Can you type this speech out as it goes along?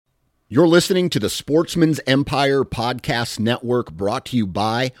You're listening to the Sportsman's Empire Podcast Network, brought to you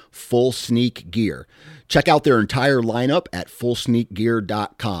by Full Sneak Gear. Check out their entire lineup at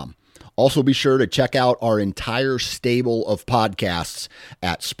fullsneakgear.com. Also be sure to check out our entire stable of podcasts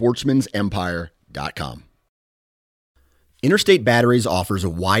at sportsmansempire.com. Interstate Batteries offers a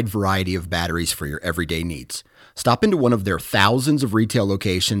wide variety of batteries for your everyday needs. Stop into one of their thousands of retail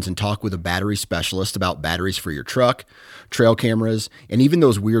locations and talk with a battery specialist about batteries for your truck, trail cameras, and even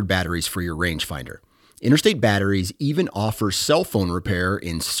those weird batteries for your rangefinder. Interstate Batteries even offers cell phone repair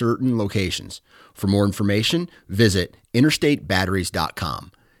in certain locations. For more information, visit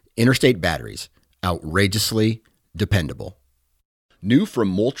interstatebatteries.com. Interstate Batteries, outrageously dependable. New from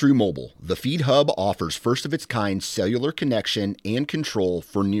Moultrie Mobile, the Feed Hub offers first-of-its-kind cellular connection and control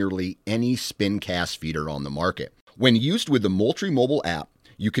for nearly any spin cast feeder on the market. When used with the Moultrie Mobile app,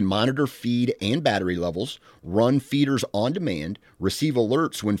 you can monitor feed and battery levels, run feeders on demand, receive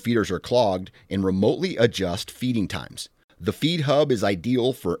alerts when feeders are clogged, and remotely adjust feeding times. The Feed Hub is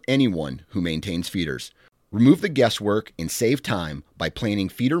ideal for anyone who maintains feeders. Remove the guesswork and save time by planning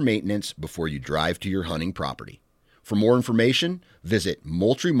feeder maintenance before you drive to your hunting property. For more information, visit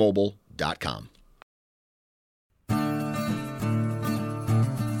MoultrieMobile.com.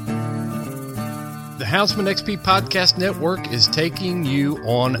 The Houndsman XP Podcast Network is taking you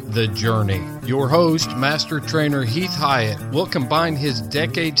on the journey. Your host, Master Trainer Heath Hyatt, will combine his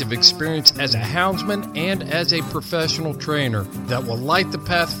decades of experience as a houndsman and as a professional trainer that will light the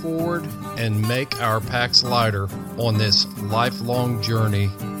path forward and make our packs lighter on this lifelong journey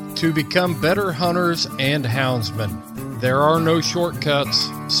to become better hunters and houndsmen. There are no shortcuts,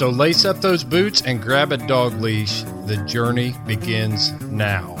 so lace up those boots and grab a dog leash. The journey begins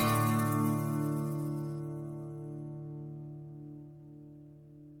now.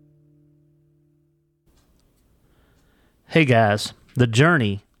 Hey guys, The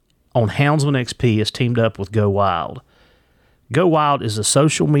Journey on Houndsman XP is teamed up with Go Wild. Go Wild is a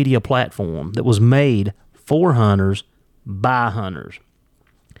social media platform that was made for hunters by hunters.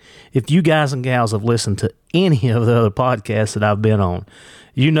 If you guys and gals have listened to any of the other podcasts that I've been on,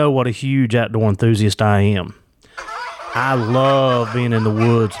 you know what a huge outdoor enthusiast I am. I love being in the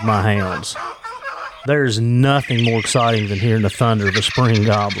woods with my hounds. There's nothing more exciting than hearing the thunder of a spring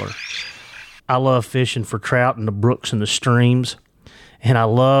gobbler. I love fishing for trout in the brooks and the streams, and I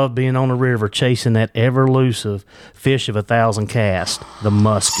love being on the river chasing that ever-elusive fish of 1,000 casts, the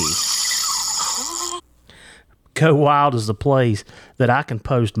muskie. Go Wild is the place that I can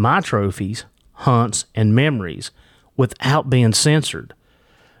post my trophies, hunts, and memories without being censored.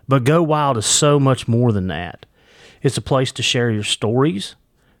 But Go Wild is so much more than that. It's a place to share your stories,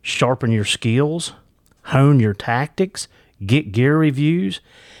 sharpen your skills, hone your tactics, get gear reviews,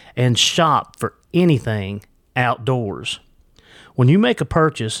 and shop for anything outdoors. When you make a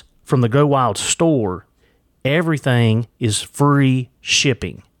purchase from the Go Wild store, everything is free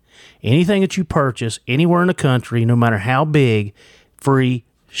shipping. Anything that you purchase anywhere in the country, no matter how big, free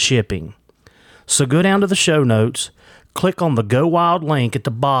shipping. So go down to the show notes, click on the Go Wild link at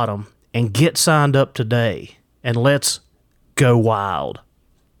the bottom, and get signed up today. And let's go wild.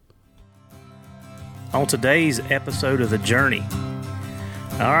 On today's episode of The Journey,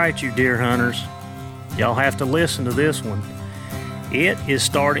 all right, you deer hunters, y'all have to listen to this one. It is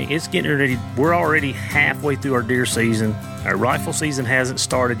starting, it's getting ready. We're already halfway through our deer season. Our rifle season hasn't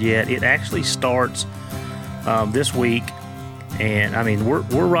started yet. It actually starts this week. And I mean,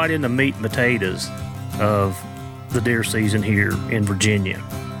 we're right in the meat and potatoes of the deer season here in Virginia.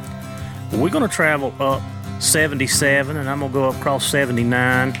 We're going to travel up 77, and I'm going to go across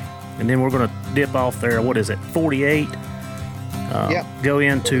 79, and then we're going to dip off there, 48? Go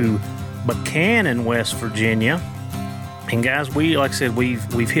into Buchanan, West Virginia. And guys, like I said,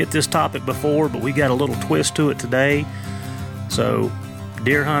 we've hit this topic before, but we got a little twist to it today. So,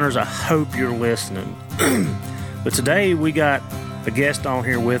 deer hunters, I hope you're listening. But today we got a guest on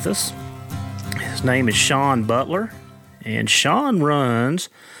here with us. His name is Sean Butler, and Sean runs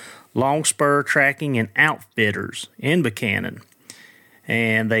Long Spur Tracking and Outfitters in Buchanan.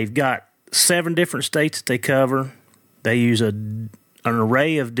 And they've got 7 different states that they cover. They use an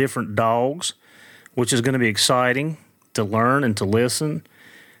array of different dogs, which is going to be exciting to learn and to listen.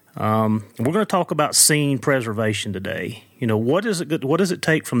 We're going to talk about scene preservation today. You know, what does it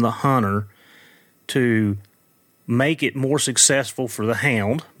take from the hunter to make it more successful for the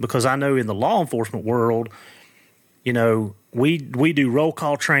hound? Because I know in the law enforcement world, you know, we do roll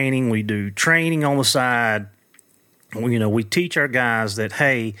call training, we do training on the side. You know, we teach our guys that,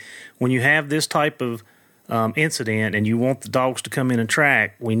 hey, when you have this type of incident and you want the dogs to come in and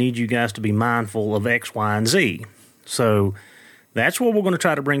track, we need you guys to be mindful of X, Y, and Z. So that's what we're going to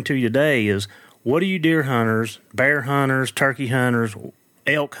try to bring to you today is what do you deer hunters, bear hunters, turkey hunters,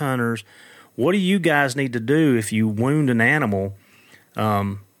 elk hunters, what do you guys need to do if you wound an animal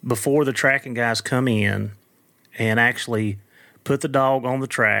before the tracking guys come in and actually put the dog on the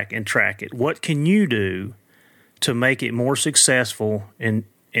track and track it? What can you do to make it more successful and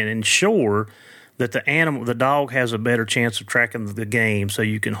ensure that the dog has a better chance of tracking the game so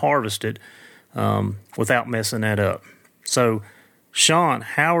you can harvest it without messing that up? So, Sean,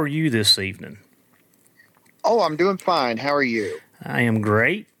 how are you this evening? Oh, I'm doing fine. How are you? I am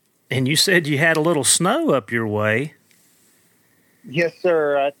great. And you said you had a little snow up your way. Yes,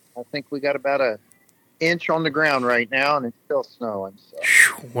 sir. I think we got about an inch on the ground right now, and it's still snowing. So.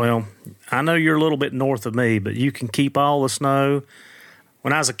 Well, I know you're a little bit north of me, but you can keep all the snow.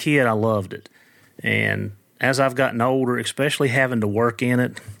 When I was a kid, I loved it. And as I've gotten older, especially having to work in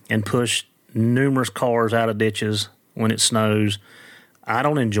it and push numerous cars out of ditches when it snows, I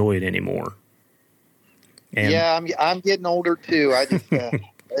don't enjoy it anymore. And yeah, I'm getting older too. I just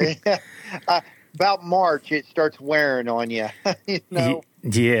about March it starts wearing on you. You know?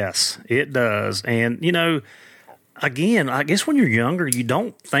 Yes, it does. And again, I guess when you're younger, you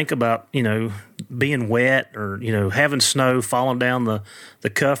don't think about being wet or having snow falling down the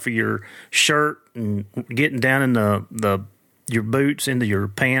cuff of your shirt and getting down in your boots into your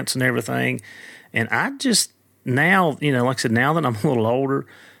pants and everything. And I just now, like I said, now that I'm a little older,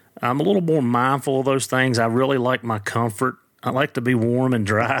 I'm a little more mindful of those things. I really like my comfort. I like to be warm and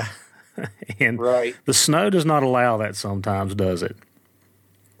dry. And right. The snow does not allow that sometimes, does it?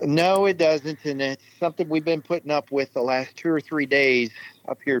 No, it doesn't. And it's something we've been putting up with the last 2 or 3 days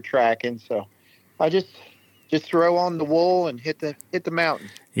up here tracking. So I just throw on the wool and hit the mountain.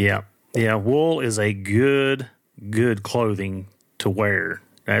 Yeah. Yeah. Wool is a good clothing to wear.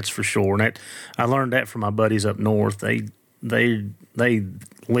 That's for sure. And I learned that from my buddies up north. They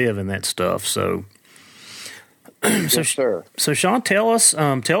live in that stuff. So, yes, sir. So Sean, tell us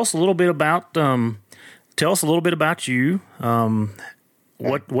a little bit about you.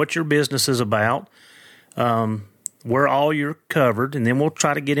 What your business is about. Where all you're covered, and then we'll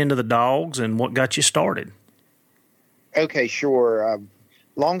try to get into the dogs and what got you started. Okay, sure.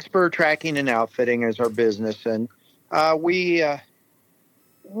 Longspur Tracking and Outfitting is our business, and we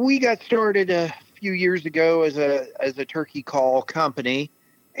got started a few years ago as a turkey call company,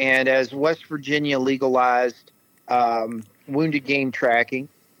 and as West Virginia legalized wounded game tracking,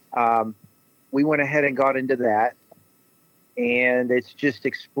 we went ahead and got into that, and it's just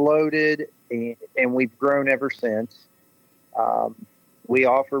exploded, and we've grown ever since. We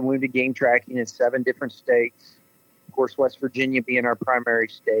offer wounded game tracking in 7 different states. Of course, West Virginia being our primary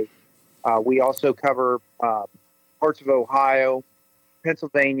state. We also cover parts of Ohio,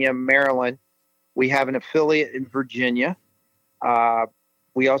 Pennsylvania, Maryland. We have an affiliate in Virginia.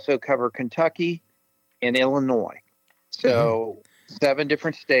 We also cover Kentucky and Illinois. So 7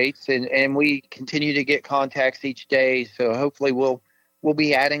 different states, and we continue to get contacts each day. So hopefully we'll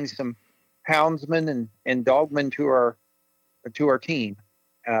be adding some houndsmen and dogmen to our team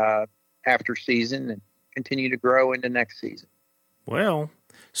after season, and continue to grow into next season. Well,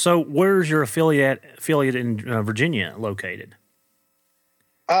 so where's your affiliate in Virginia located?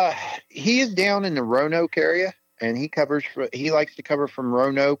 He is down in the Roanoke area, and he likes to cover from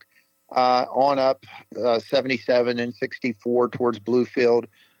Roanoke on up 77 and 64 towards Bluefield,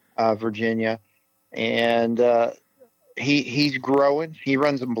 Virginia. And he's growing. He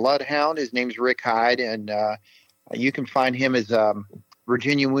runs a bloodhound. His name's Rick Hyde, and you can find him as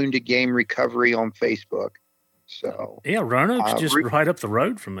Virginia Wounded Game Recovery on Facebook. So yeah, Roanoke's just right up the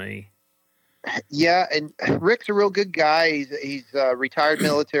road from me. Yeah, and Rick's a real good guy. He's retired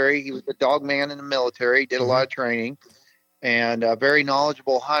military. He was a dog man in the military, did a lot of training, and a very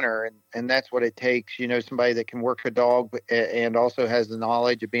knowledgeable hunter. And that's what it takes, somebody that can work a dog and also has the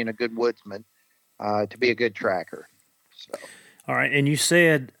knowledge of being a good woodsman to be a good tracker. So, all right, and you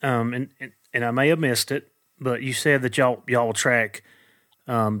said, and I may have missed it, but you said that y'all track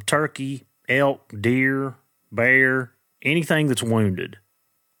turkey, elk, deer, bear, anything that's wounded.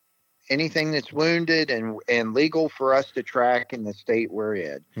 Anything that's wounded and legal for us to track in the state we're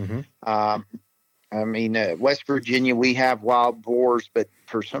in. Mm-hmm. West Virginia, we have wild boars, but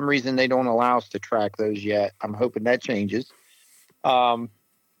for some reason they don't allow us to track those yet. I'm hoping that changes.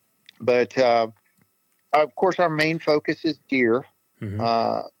 But of course, our main focus is deer,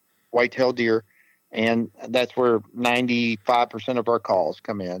 whitetail deer, and that's where 95% of our calls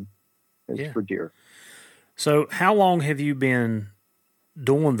come in is for deer. So how long have you been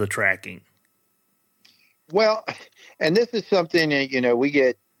doing the tracking? Well, and this is something that, we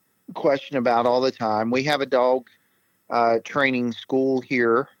get questioned about all the time. We have a dog training school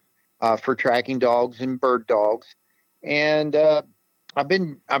here for tracking dogs and bird dogs, and I've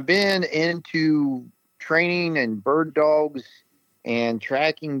been into training and bird dogs and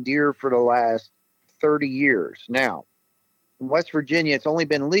tracking deer for the last 30 years now. In West Virginia, it's only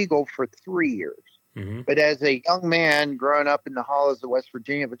been legal for 3 years. Mm-hmm. But as a young man growing up in the hollows of West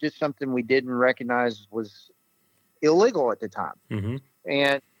Virginia, it was just something we didn't recognize was illegal at the time. Mm-hmm.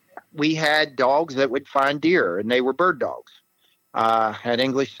 And we had dogs that would find deer, and they were bird dogs. Had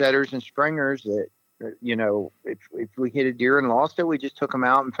English setters and springers that, you know, if we hit a deer and lost it, we just took them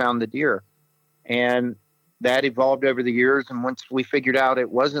out and found the deer. And that evolved over the years. And once we figured out it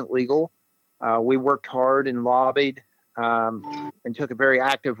wasn't legal, we worked hard and lobbied and took a very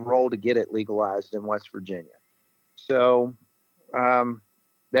active role to get it legalized in West Virginia. So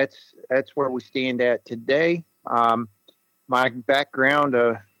that's where we stand at today. My background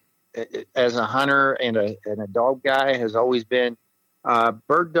as a hunter and a dog guy has always been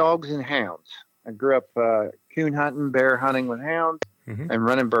bird dogs and hounds. I grew up coon hunting, bear hunting with hounds, Mm-hmm. and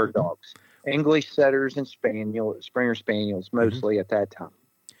running bird dogs. English setters and Springer Spaniels mostly at that time.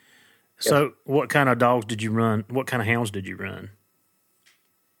 So what kind of dogs did you run? What kind of hounds did you run?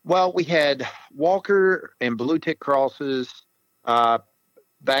 Well, we had Walker and blue tick crosses.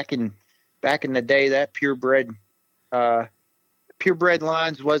 Back in the day, that purebred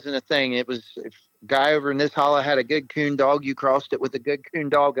lines wasn't a thing. It was, if a guy over in this hollow had a good coon dog, you crossed it with a good coon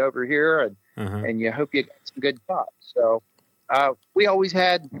dog over here, and you hope you got some good shots. So we always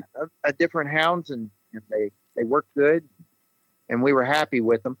had a different hounds, and they worked good, and we were happy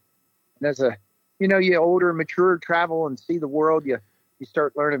with them. And as you older, mature, travel and see the world, you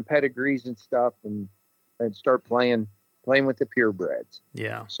start learning pedigrees and stuff, and start playing with the purebreds.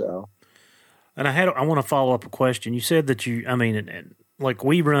 Yeah. So, and I want to follow up a question. You said that like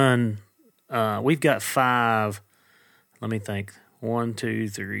we run, we've got 5. Let me think. 1, 2,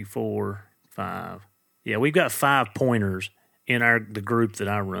 3, 4, 5. Yeah, we've got 5 pointers in the group that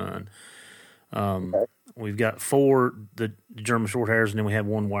I run. Okay. We've got 4 the German short hairs, and then we have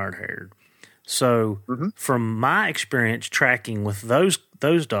 1 wired haired. So, from my experience tracking with those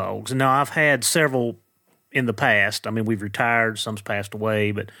dogs, now I've had several in the past. I mean, we've retired, some's passed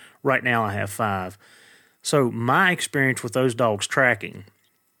away, but right now I have 5. So, my experience with those dogs tracking,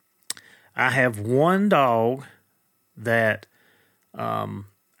 I have 1 dog that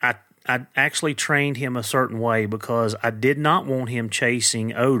I actually trained him a certain way because I did not want him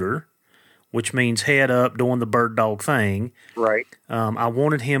chasing odor, which means head up doing the bird dog thing. Right. I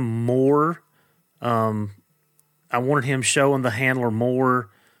wanted him more. I wanted him showing the handler more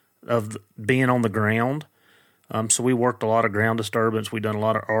of being on the ground. So we worked a lot of ground disturbance. We've done a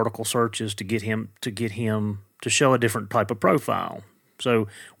lot of article searches to get him to show a different type of profile. So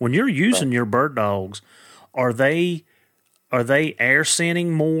when you're using your bird dogs, are they air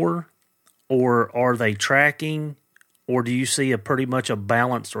scenting more, or are they tracking, or do you see pretty much a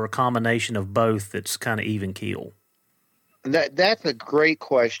balance or a combination of both that's kind of even keel? That's a great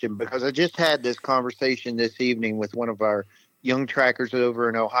question, because I just had this conversation this evening with one of our young trackers over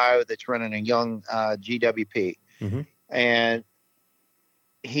in Ohio that's running a young GWP. Mm-hmm. And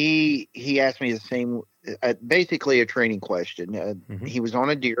he asked me the same, basically a training question. He was on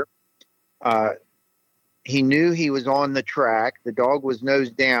a deer. He knew he was on the track. The dog was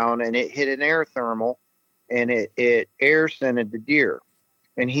nose down, and it hit an air thermal, and it air scented the deer.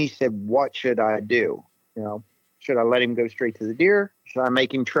 And he said, "What should I do? Should I let him go straight to the deer? Should I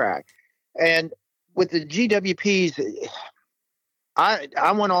make him track?" And with the GWPs,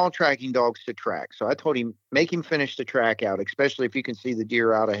 I want all tracking dogs to track. So I told him, make him finish the track out, especially if you can see the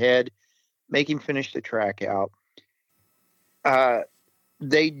deer out ahead. Make him finish the track out.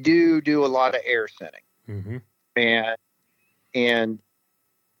 They do a lot of air scenting. Mm-hmm. And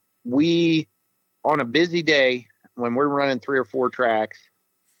we, on a busy day, when we're running 3 or 4 tracks,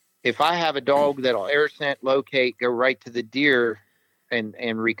 if I have a dog that'll air scent, locate, go right to the deer and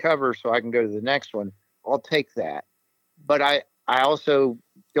recover so I can go to the next one, I'll take that. But I also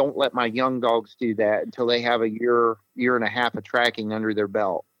don't let my young dogs do that until they have a year and a half of tracking under their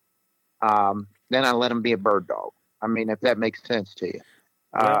belt. Then I let them be a bird dog. I mean, if that makes sense to you.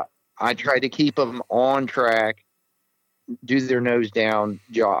 Yeah. I try to keep them on track, do their nose down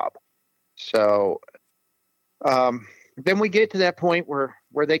job. So then we get to that point where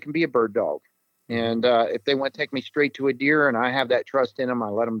they can be a bird dog. And if they want to take me straight to a deer and I have that trust in them, I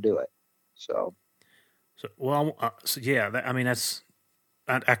let them do it. So yeah,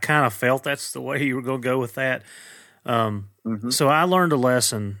 I kind of felt that's the way you were going to go with that. So I learned a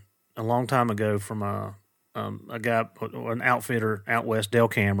lesson a long time ago from a guy, an outfitter out west, Dale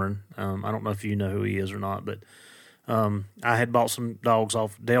Cameron. I don't know if you know who he is or not, but I had bought some dogs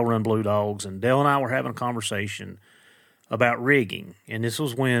off Dale Run Blue Dogs, and Dale and I were having a conversation about rigging. And this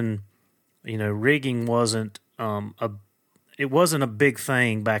was when, rigging wasn't it wasn't a big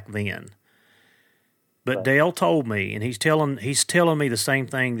thing back then. But right. Dale told me, and he's telling me the same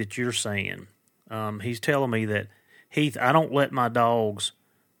thing that you're saying. He's telling me that, Heath, I don't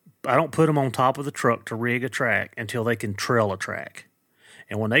put them on top of the truck to rig a track until they can trail a track.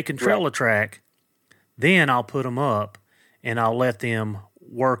 And when they can trail a track, then I'll put them up and I'll let them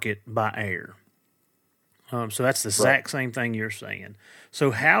work it by air. So that's the exact same thing you're saying.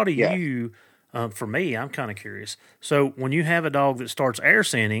 So how do you, for me, I'm kind of curious. So when you have a dog that starts air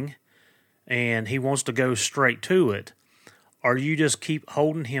scenting and he wants to go straight to it, are you just keep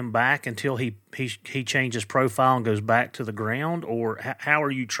holding him back until he changes profile and goes back to the ground? Or how are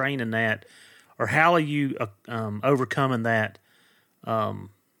you training that? Or how are you overcoming that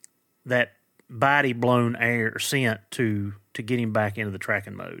that body blown air scent to get him back into the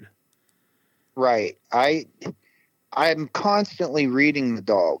tracking mode? Right. I'm constantly reading the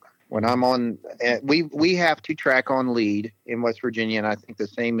dog when I'm on. We have to track on lead in West Virginia, and I think the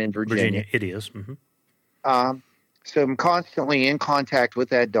same in Virginia. It is. Mm-hmm. So I'm constantly in contact with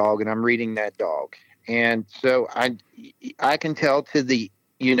that dog, and I'm reading that dog, and so I can tell to the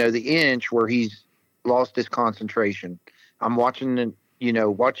inch where he's lost his concentration. I'm watching him,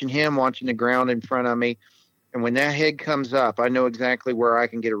 watching the ground in front of me, and when that head comes up, I know exactly where I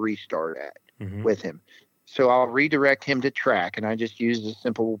can get a restart at with him. So I'll redirect him to track, and I just use the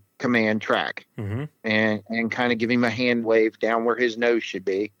simple command track, and kind of give him a hand wave down where his nose should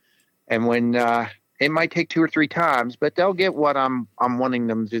be, and when it might take 2 or 3 times, but they'll get what I'm wanting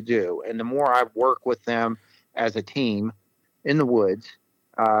them to do. And the more I work with them as a team in the woods,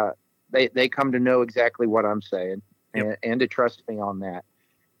 they come to know exactly what I'm saying and to trust me on that.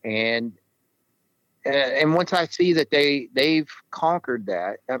 And once I see that they've conquered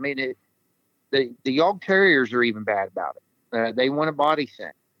that, I mean, the Yawg Terriers are even bad about it. They want a body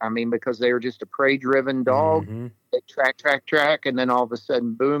scent. I mean, because they were just a prey-driven dog. They track, and then all of a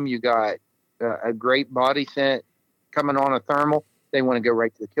sudden, boom, you got a great body scent coming on a thermal. They want to go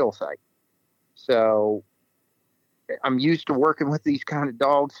right to the kill site. So I'm used to working with these kind of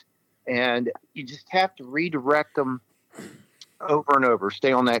dogs, and you just have to redirect them over and over,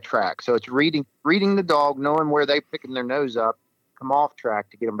 stay on that track. So it's reading the dog, knowing where they're picking their nose up, come off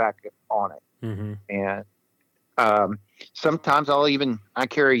track to get them back on it. And sometimes I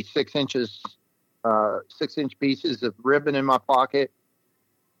carry 6 inches, 6-inch pieces of ribbon in my pocket.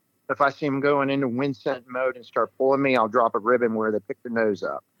 If I see them going into wind scent mode and start pulling me, I'll drop a ribbon where they pick their nose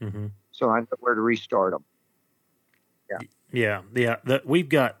up. So I know where to restart them. Yeah. We've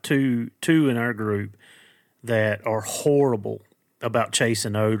got two in our group that are horrible about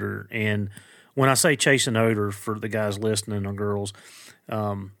chasing odor. And when I say chasing odor, for the guys listening or girls,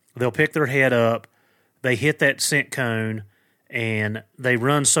 they'll pick their head up, they hit that scent cone, and they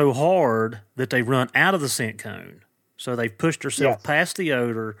run so hard that they run out of the scent cone. So they've pushed themselves past the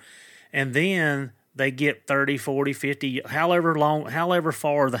odor, and then they get 30, 40, 50, however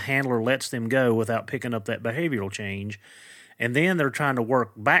far the handler lets them go without picking up that behavioral change. And then they're trying to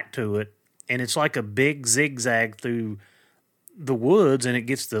work back to it, and it's like a big zigzag through the woods, and it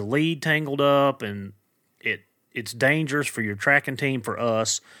gets the lead tangled up, and it's dangerous for your tracking team, for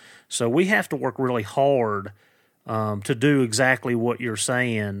us. So we have to work really hard to do exactly what you're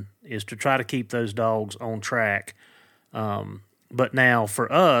saying, is to try to keep those dogs on track. But now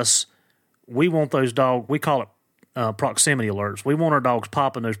for us, we want those dogs, we call it proximity alerts. We want our dogs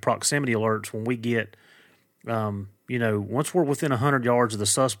popping those proximity alerts when we get, once we're within 100 yards of the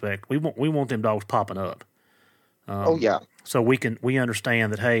suspect, we want them dogs popping up. So we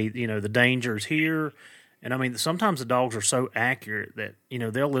understand that, hey, the danger is here. And I mean, sometimes the dogs are so accurate that,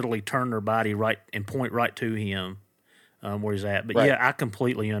 they'll literally turn their body right and point right to him where he's at. But I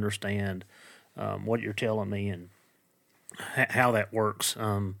completely understand what you're telling me and how that works.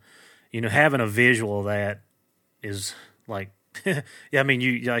 Having a visual of that is like, I mean,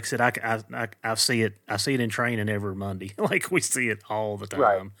 you, like I said, I see it. I see it in training every Monday. Like, we see it all the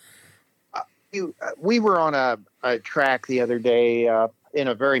time. Right. We were on a track the other day in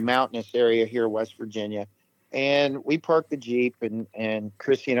a very mountainous area here in West Virginia, and we parked the Jeep, and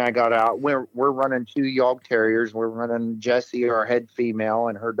Chrissy and I got out. We're running 2 Yawg Terriers. We're running Jessie, our head female,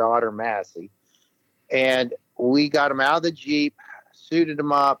 and her daughter Massey, and we got them out of the Jeep, suited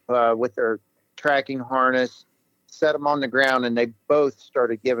them up with their tracking harness, set them on the ground, and they both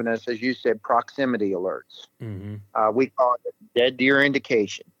started giving us, as you said, proximity alerts. We call it dead deer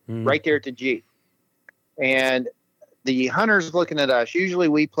indication, right there at the Jeep. And the hunter's looking at us. Usually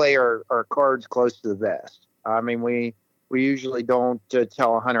we play our cards close to the vest. I mean, we usually don't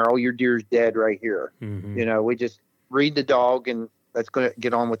tell a hunter, "Oh, your deer's dead right here." Mm-hmm. We just read the dog and let's go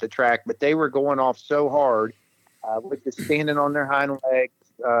get on with the track. But they were going off so hard, with just standing on their hind legs,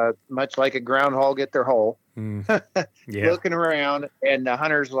 much like a groundhog at their hole, looking around. And the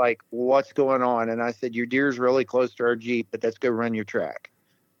hunter's like, "What's going on?" And I said, "Your deer's really close to our Jeep, but let's go run your track."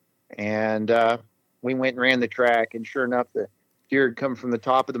 And we went and ran the track, and sure enough, the deer had come from the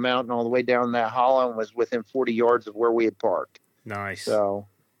top of the mountain all the way down that hollow and was within 40 yards of where we had parked. Nice. So,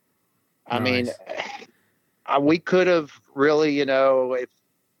 I mean, we could have really, if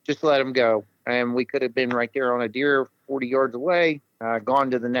just let him go, and we could have been right there on a deer 40 yards away, gone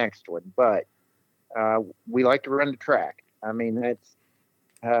to the next one. But we like to run the track. I mean,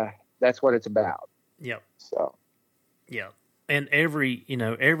 that's what it's about. Yep. So, yeah. And every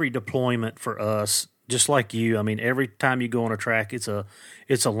deployment for us, just like you, I mean, every time you go on a track, it's a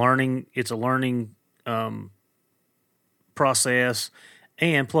learning process,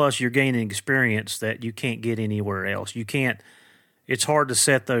 and plus you're gaining experience that you can't get anywhere else. It's hard to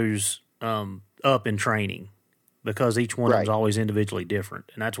set those up in training because each one of them is always individually different.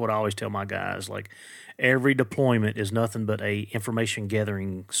 And that's what I always tell my guys, like every deployment is nothing but a information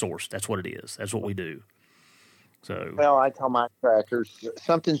gathering source. That's what it is. That's what we do. So, well, I tell my trackers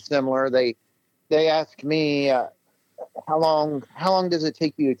something similar. They ask me, how long does it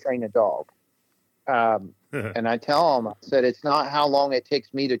take you to train a dog? And I tell them, I said, it's not how long it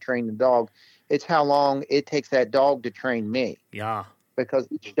takes me to train the dog. It's how long it takes that dog to train me. Yeah. Because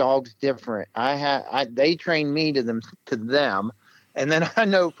each dog's different. They train me to them, and then I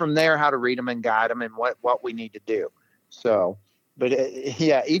know from there how to read them and guide them and what we need to do. So, but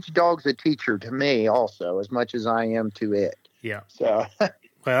each dog's a teacher to me also, as much as I am to it. Yeah. So, well,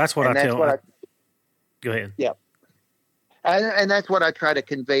 that's what I tell. Go ahead. Yeah. And that's what I try to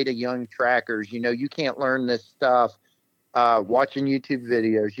convey to young trackers. You can't learn this stuff watching YouTube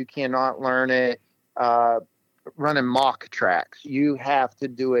videos. You cannot learn it running mock tracks. You have to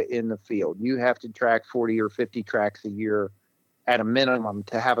do it in the field. You have to track 40 or 50 tracks a year at a minimum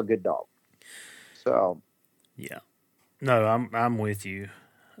to have a good dog. So, yeah. No, I'm with you.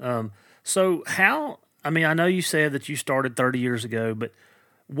 So I know you said that you started 30 years ago, but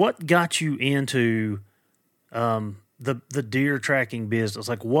what got you into the deer tracking business?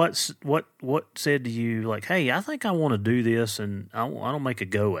 Like what said to you, like, hey, I think I want to do this and I want to make a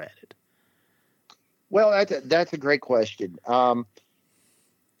go at it? Well, that's a great question.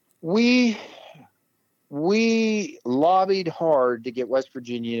 We lobbied hard to get West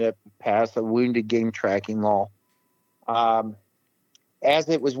Virginia to pass a wounded game tracking law. As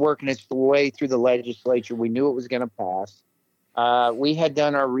it was working its way through the legislature, we knew it was going to pass. We had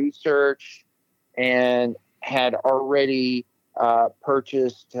done our research and had already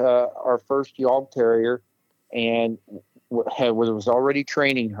purchased our first Yawg Terrier and was already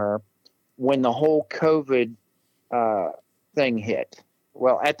training her when the whole COVID thing hit.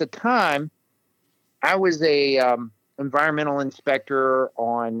 Well, at the time, I was a environmental inspector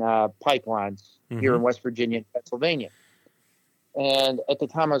on pipelines here in West Virginia and Pennsylvania. And at the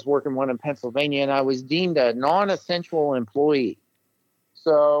time I was working one in Pennsylvania, and I was deemed a non-essential employee.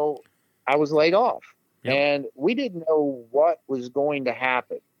 So I was laid off. Yep. And we didn't know what was going to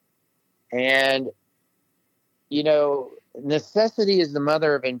happen. And, necessity is the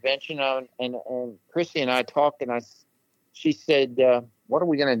mother of invention. And Christy and I talked, and she said, what are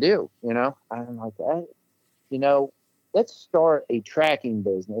we going to do? I'm like, let's start a tracking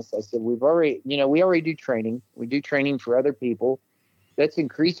business. I said, we already do training. We do training for other people. Let's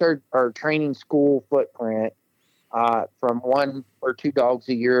increase our training school footprint from 1 or 2 dogs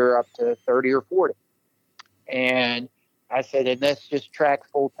a year up to 30 or 40. And I said, and let's just track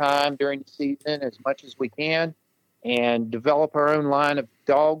full time during the season as much as we can and develop our own line of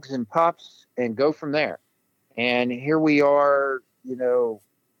dogs and pups and go from there. And here we are,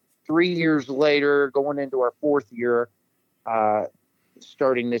 3 years later, going into our 4th year.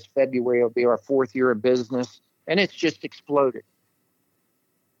 Starting this February will be our 4th year of business, and it's just exploded.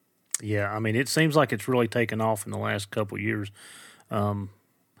 Yeah, I mean, it seems like it's really taken off in the last couple of years.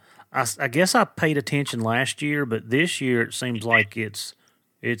 I guess I paid attention last year, but this year it seems like it's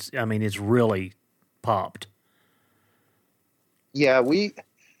really popped. Yeah, we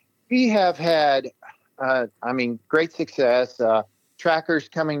have had, great success. Trackers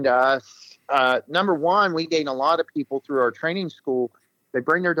coming to us. Number one, we gain a lot of people through our training school. They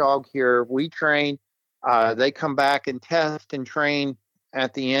bring their dog here. We train. They come back and test and train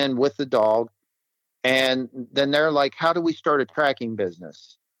at the end with the dog. And then they're like, how do we start a tracking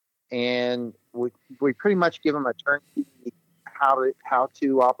business? And we pretty much give them a turnkey how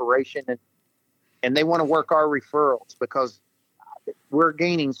to operation. and they want to work our referrals because we're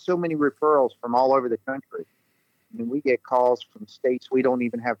gaining so many referrals from all over the country. I mean, we get calls from states we don't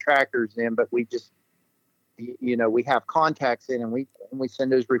even have trackers in, but we just, we have contacts in, and we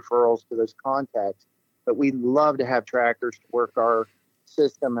send those referrals to those contacts. But we love to have trackers to work our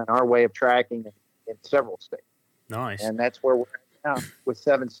system and our way of tracking in several states. Nice. And that's where we're at now with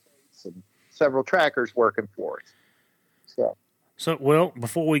 7 states and several trackers working for us. So, well,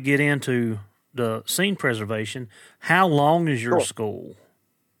 before we get into the scene preservation, how long is your school?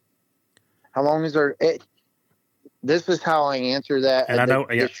 How long is our? This is how I answer that. And I know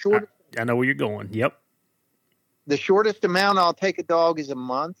where you're going. Yep. The shortest amount I'll take a dog is a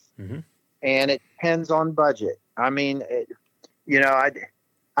month, and it depends on budget. I mean,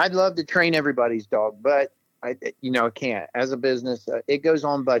 I'd love to train everybody's dog, but I can't. As a business, it goes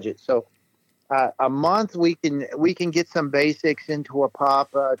on budget. So a month we can get some basics into a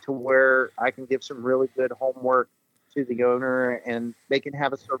pup to where I can give some really good homework to the owner, and they can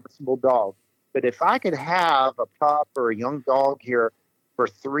have a serviceable dog. But if I could have a pup or a young dog here for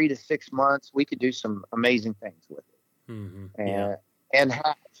 3 to 6 months, we could do some amazing things with it. And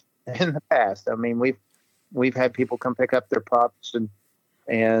have in the past. I mean, we've had people come pick up their pups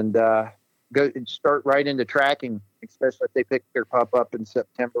and go and start right into tracking, especially if they pick their pup up in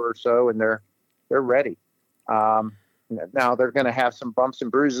September or so, and they're ready. Now they're going to have some bumps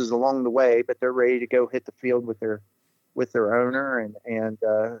and bruises along the way, but they're ready to go hit the field with their owner and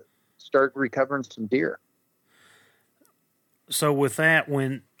start recovering some deer. So with that,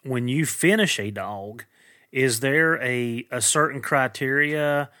 when you finish a dog, is there a certain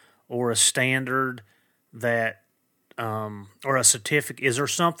criteria or a standard that, or a certificate? Is there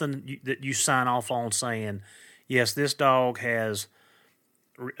something that you sign off on saying, yes, this dog has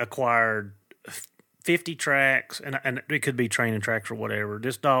acquired 50 tracks, and it could be training tracks or whatever.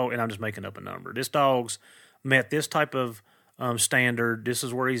 This dog, and I'm just making up a number, this dog's met this type of standard, this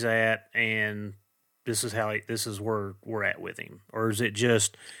is where he's at, and this is where we're at with him? Or is it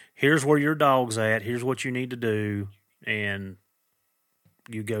just, here's where your dog's at, here's what you need to do, and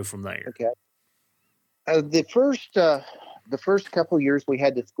you go from there? Okay. The first couple of years we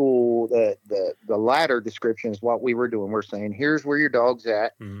had the school, the ladder description is what we were doing. We're saying, here's where your dog's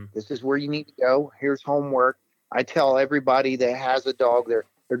at. Mm-hmm. This is where you need to go. Here's homework. I tell everybody that has a dog, their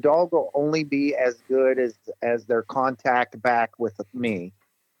dog will only be as good as their contact back with me,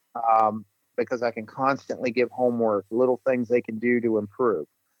 because I can constantly give homework, little things they can do to improve.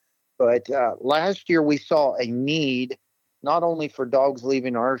 But last year we saw a need not only for dogs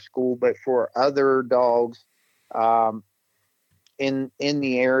leaving our school, but for other dogs in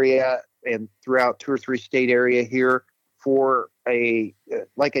the area and throughout 2 or 3 state area here for a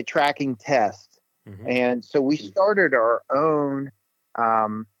tracking test. Mm-hmm. And so we started our own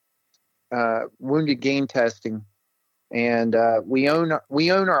wounded game testing, and we own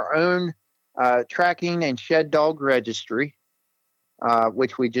our own tracking and shed dog registry,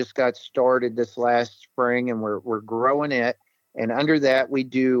 which we just got started this last spring, and we're growing it. And under that, we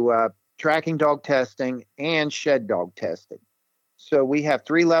do tracking dog testing and shed dog testing. So we have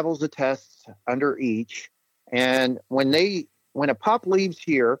 3 levels of tests under each. And when a pup leaves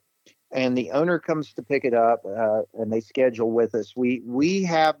here and the owner comes to pick it up, and they schedule with us, we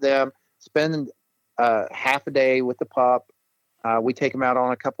have them spend half a day with the pup. We take them out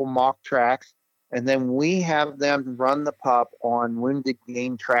on a couple mock tracks, and then we have them run the pup on Wounded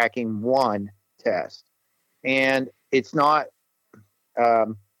Game Tracking 1 test. And it's not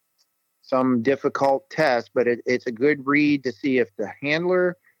some difficult test, but it's a good read to see if the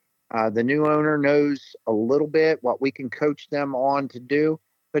handler, the new owner, knows a little bit what we can coach them on to do.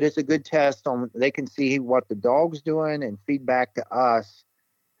 But it's a good test they can see what the dog's doing and feedback to us.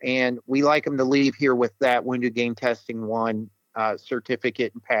 And we like them to leave here with that Wounded Game Testing 1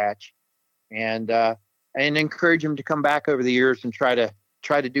 certificate and patch, and encourage them to come back over the years and try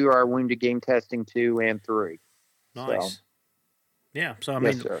to do our Wounded Game Testing 2 and 3. Nice. So, yeah. So I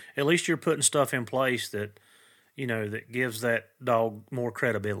mean, at least you're putting stuff in place that that gives that dog more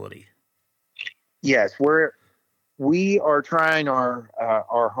credibility. Yes, we are trying our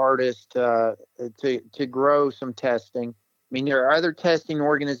hardest to grow some testing. I mean, there are other testing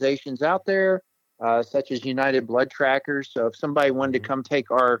organizations out there, such as United Blood Trackers. So if somebody wanted to come take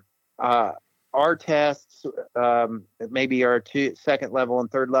our tests, maybe our second level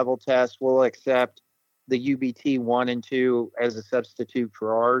and third level tests, we'll accept the UBT 1 and 2 as a substitute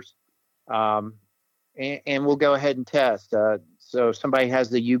for ours. And we'll go ahead and test. So if somebody has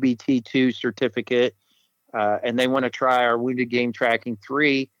the UBT 2 certificate, and they want to try our Wounded Game Tracking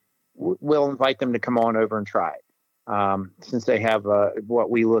 3, we'll invite them to come on over and try it. since they have what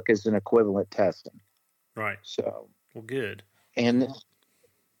we look as an equivalent testing. Right. So, well, good. And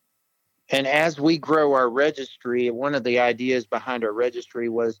as we grow our registry, one of the ideas behind our registry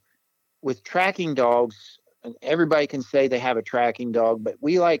was with tracking dogs. And everybody can say they have a tracking dog, but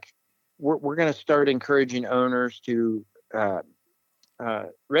we're going to start encouraging owners to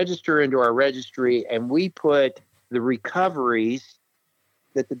register into our registry, and we put the recoveries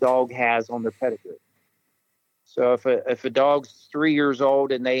that the dog has on their pedigree. So if a dog's 3 years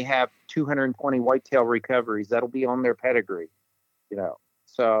old and they have 220 whitetail recoveries, that'll be on their pedigree,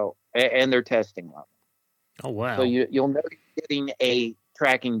 So and their testing level. Oh wow! So you'll know you're getting a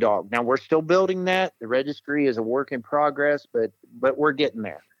tracking dog. Now we're still building that. The registry is a work in progress, but we're getting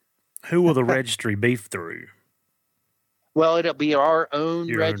there. Who will the registry be through? Well, it'll be our own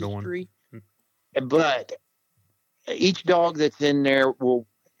Your registry, but each dog that's in there will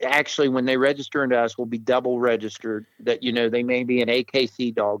actually, when they register into us, will be double registered. That they may be an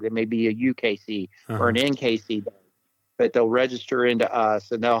AKC dog, they may be a UKC or an NKC dog, but they'll register into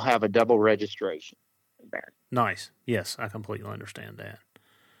us and they'll have a double registration. Nice. Yes, I completely understand that.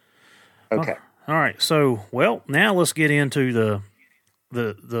 Okay. All right. So, well, now let's get into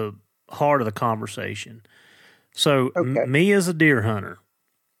the heart of the conversation. So, me as a deer hunter,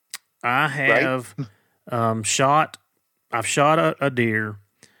 I have shot a deer.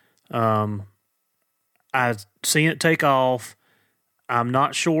 I've seen it take off. I'm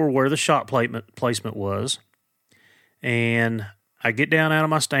not sure where the shot placement was. And I get down out of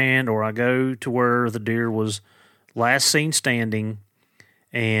my stand, or I go to where the deer was last seen standing.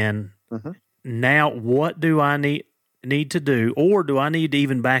 And now what do I need to do? Or do I need to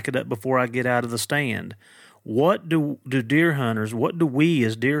even back it up before I get out of the stand? What do we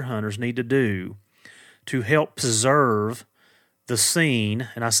as deer hunters need to do to help preserve the scene,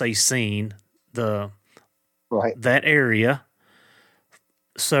 and I say scene, that area,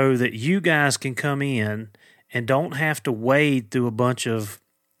 so that you guys can come in and don't have to wade through a bunch of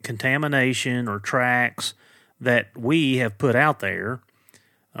contamination or tracks that we have put out there?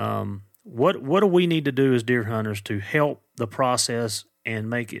 What do we need to do as deer hunters to help the process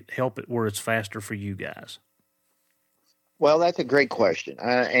and help it where it's faster for you guys? Well, that's a great question.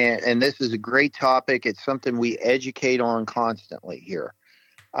 And this is a great topic. It's something we educate on constantly here.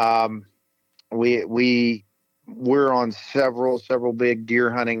 We're on several big deer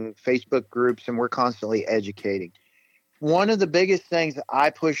hunting Facebook groups, and we're constantly educating. One of the biggest things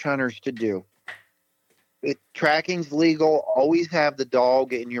I push hunters to do, tracking's legal, always have the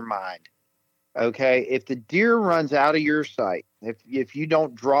dog in your mind. Okay. If the deer runs out of your sight, if you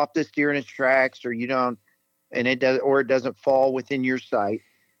don't drop this deer in its tracks, or you don't, and it doesn't fall within your sight,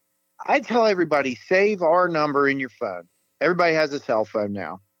 I tell everybody, save our number in your phone. Everybody has a cell phone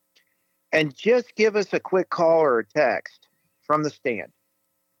now. And just give us a quick call or a text from the stand.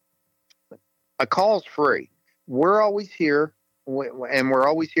 A call's free. We're always here, and we're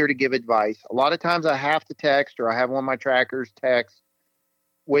always here to give advice. A lot of times I have to text, or I have one of my trackers text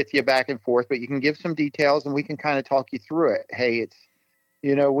with you back and forth, but you can give some details and we can kind of talk you through it. Hey, it's,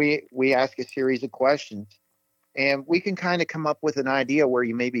 we ask a series of questions, and we can kind of come up with an idea where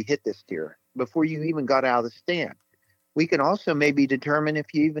you maybe hit this deer before you even got out of the stand. We can also maybe determine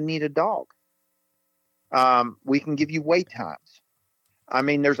if you even need a dog. We can give you wait times. I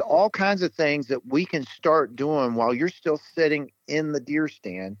mean, there's all kinds of things that we can start doing while you're still sitting in the deer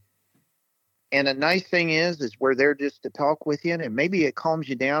stand. And a nice thing is we're there just to talk with you, and maybe it calms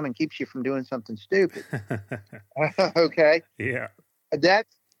you down and keeps you from doing something stupid. Okay. Yeah.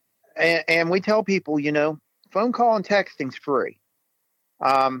 And we tell people, phone call and texting's free.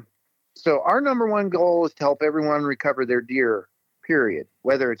 So our number one goal is to help everyone recover their deer, period,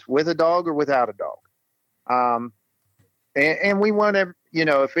 whether it's with a dog or without a dog. And we want to,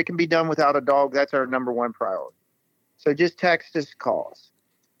 if it can be done without a dog, that's our number one priority. So just text us, call us.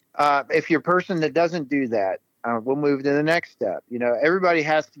 If you're a person that doesn't do that, we'll move to the next step. Everybody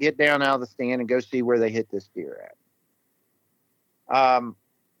has to get down out of the stand and go see where they hit this deer at.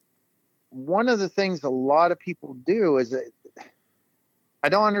 One of the things a lot of people do is that I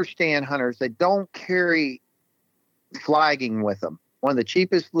don't understand hunters. They don't carry flagging with them. One of the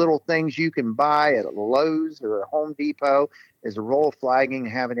cheapest little things you can buy at a Lowe's or a Home Depot is a roll of flagging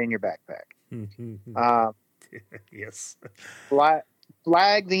and have it in your backpack. Yes.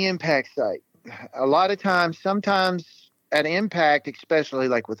 Flag the impact site. A lot of times, sometimes at impact, especially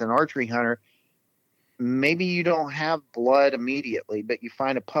like with an archery hunter, maybe you don't have blood immediately, but you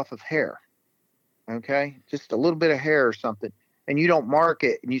find a puff of hair. Okay? Just a little bit of hair or something. And you don't mark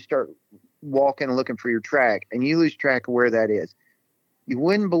it, and you start walking and looking for your track, and you lose track of where that is. you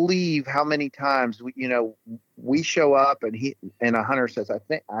wouldn't believe how many times we show up and a hunter says, I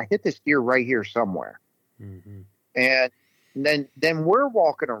think I hit this deer right here somewhere. Mm-hmm. And then we're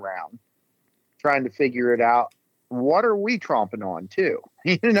walking around trying to figure it out. What are we tromping on too?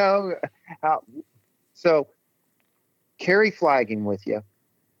 So carry flagging with you.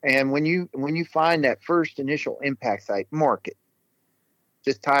 And when you find that first initial impact site, mark it.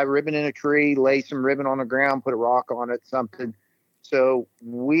 Just tie a ribbon in a tree, lay some ribbon on the ground, put a rock on it, something. So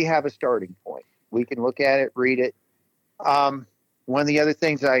we have a starting point. We can look at it, read it. One of the other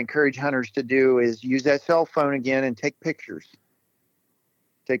things I encourage hunters to do is use that cell phone again and take pictures.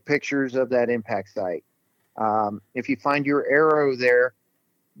 Take pictures of that impact site. If you find your arrow there,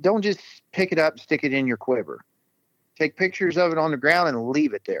 don't just pick it up and stick it in your quiver. Take pictures of it on the ground and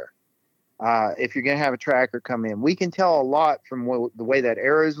leave it there. If you're going to have a tracker come in, we can tell a lot from the way that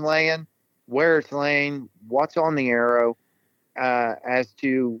arrow's laying, where it's laying, what's on the arrow, as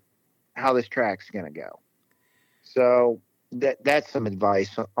to how this track's going to go. So that's some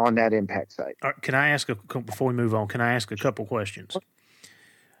advice on that impact site. Can I ask before we move on? Can I ask a couple questions?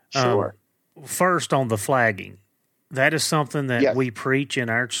 Sure. First, on the flagging, that is something that Yes. we preach in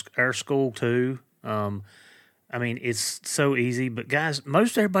our school too. I mean, it's so easy, but guys,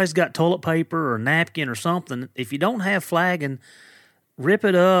 most everybody's got toilet paper or napkin or something. If you don't have flagging, rip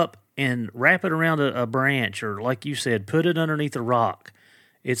it up and wrap it around a branch, or like you said, put it underneath a rock.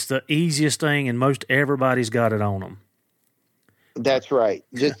 It's the easiest thing, and most everybody's got it on them. That's right.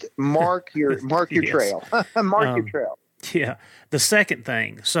 Just mark your Yes. trail. Mark your trail. Yeah. The second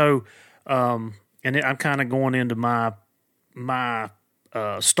thing, so, and I'm kind of going into my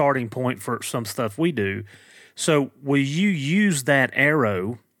starting point for some stuff we do. So, will you use that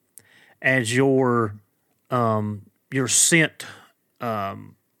arrow as your scent?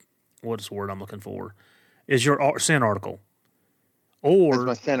 What's the word I'm looking for? Is your scent article, That's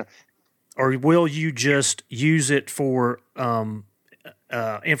my center. or will you just use it for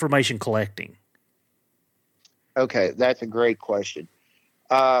information collecting? Okay, that's a great question.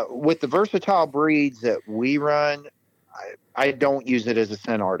 With the versatile breeds that we run, I don't use it as a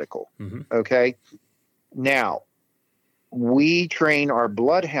scent article. Mm-hmm. Okay. Now, we train our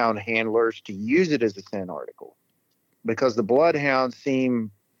bloodhound handlers to use it as a scent article because the bloodhounds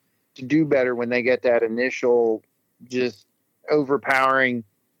seem to do better when they get that initial just overpowering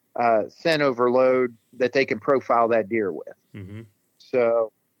scent overload that they can profile that deer with. Mm-hmm.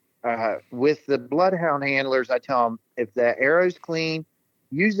 So with the bloodhound handlers, I tell them if the arrow's clean,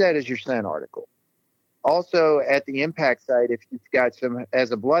 use that as your scent article. Also, at the impact site, if you've got some as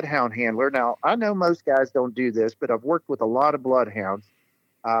a bloodhound handler. Now, I know most guys don't do this, but I've worked with a lot of bloodhounds.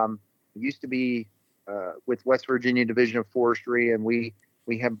 Used to be with West Virginia Division of Forestry, and we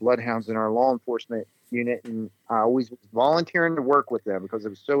have bloodhounds in our law enforcement unit, and I always was volunteering to work with them because it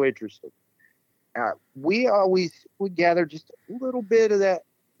was so interesting. We would gather just a little bit of that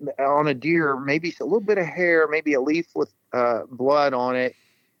on a deer, maybe a little bit of hair, maybe a leaf with blood on it,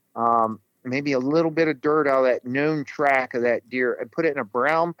 maybe a little bit of dirt out of that known track of that deer, and put it in a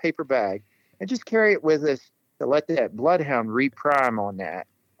brown paper bag and just carry it with us to let that bloodhound reprime on that.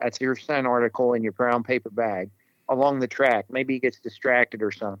 That's your scent article in your brown paper bag along the track. Maybe he gets distracted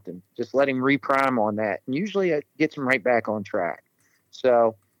or something. Just let him reprime on that. And usually it gets him right back on track.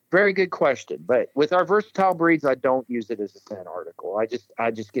 So very good question. But with our versatile breeds, I don't use it as a scent article.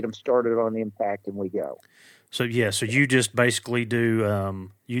 I just get them started on the impact and we go. So you just basically do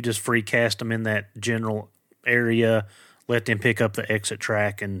you just free cast them in that general area, let them pick up the exit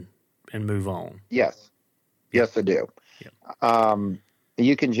track and move on. Yes, I do. Yep.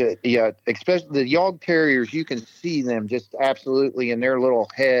 You can just especially the Yawg Terriers. You can see them just absolutely in their little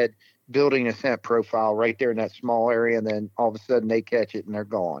head building a scent profile right there in that small area, and then all of a sudden they catch it and they're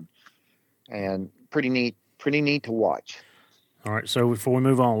gone. And pretty neat to watch. All right, so before we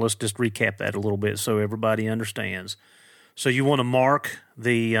move on, let's just recap that a little bit so everybody understands. So you want to mark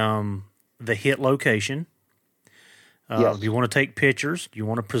the hit location. Yes. You want to take pictures. You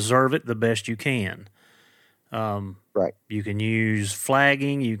want to preserve it the best you can. Right. You can use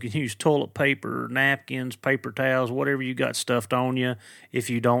flagging. You can use toilet paper, napkins, paper towels, whatever you got stuffed on you. If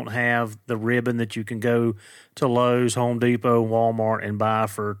you don't have the ribbon that you can go to Lowe's, Home Depot, Walmart and buy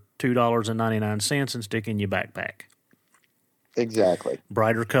for $2.99 and stick in your backpack. Exactly.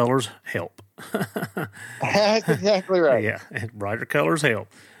 Brighter colors help. That's exactly right. Yeah, brighter colors help.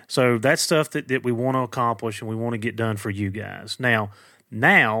 So that's stuff that we want to accomplish and we want to get done for you guys. Now,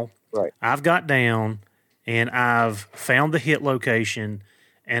 Right. I've got down and I've found the hit location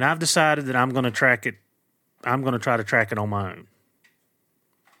and I've decided that I'm going to track it. I'm going to try to track it on my own.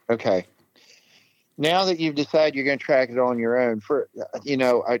 Okay. now that you've decided you're going to track it on your own,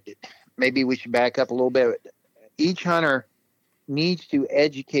 maybe we should back up a little bit. Each hunter needs to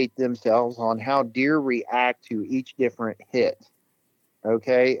educate themselves on how deer react to each different hit.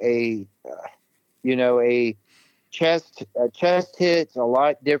 Okay, a chest hit's a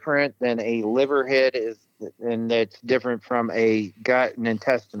lot different than a liver hit and that's different from a gut and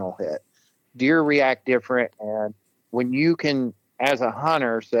intestinal hit. Deer react different, and when you can, as a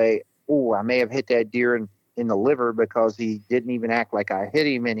hunter, say, "Oh, I may have hit that deer in the liver because he didn't even act like I hit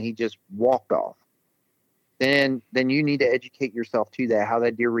him and he just walked off," then you need to educate yourself to that, how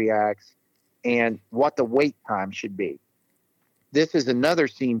that deer reacts and what the wait time should be. This is another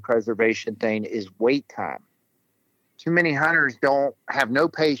scene preservation thing, is wait time. Too many hunters don't have no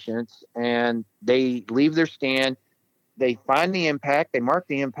patience, and they leave their stand. They find the impact. They mark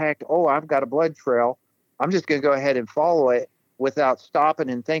the impact. Oh, I've got a blood trail. I'm just going to go ahead and follow it without stopping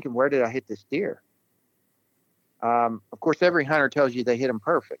and thinking, where did I hit this deer? Of course, every hunter tells you they hit them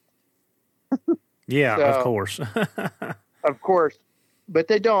perfect. Yeah, So, of course. of course, but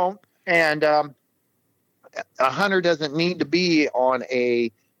they don't. And a hunter doesn't need to be on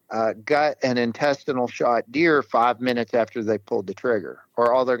a gut and intestinal shot deer 5 minutes after they pulled the trigger,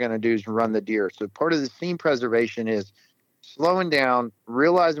 or all they're going to do is run the deer. So part of the scene preservation is slowing down,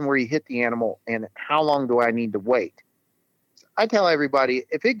 realizing where you hit the animal and how long do I need to wait. I tell everybody,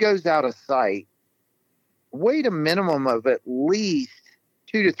 if it goes out of sight, wait a minimum of at least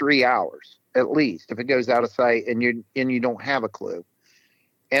 2 to 3 hours, at least, if it goes out of sight and you don't have a clue.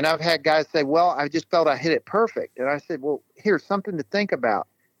 And I've had guys say, well, I just felt I hit it perfect. And I said, well, here's something to think about.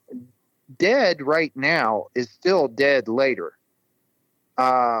 Dead right now is still dead later.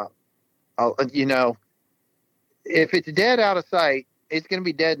 If it's dead out of sight, it's going to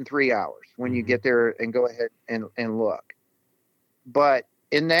be dead in 3 hours when you get there and go ahead and look. But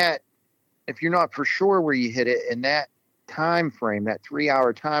in that, if you're not for sure where you hit it in that time frame, that 3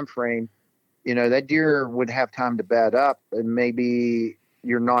 hour time frame, that deer would have time to bed up, and maybe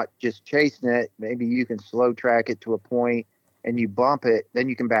you're not just chasing it. Maybe you can slow track it to a point and you bump it, then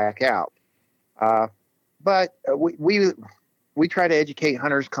you can back out. But we try to educate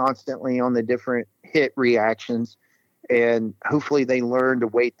hunters constantly on the different hit reactions, and hopefully they learn to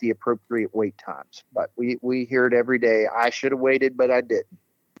wait the appropriate wait times. But we hear it every day. I should have waited, but I didn't.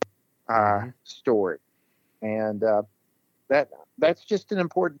 Story. And that's just an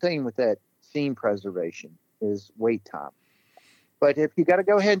important thing with that scene preservation is wait time. But if you got to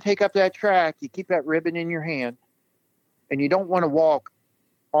go ahead and take up that track, you keep that ribbon in your hand, and you don't want to walk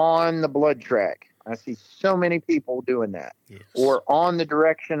on the blood track. I see so many people doing that. Yes. Or on the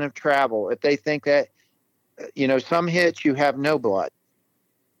direction of travel. If they think that, some hits you have no blood,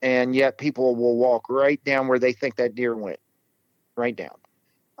 and yet people will walk right down where they think that deer went, right down.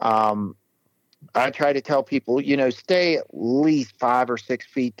 I try to tell people, stay at least 5 or 6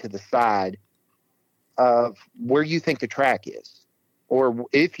 feet to the side of where you think the track is. Or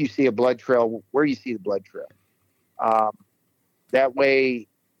if you see a blood trail, where you see the blood trail. That way,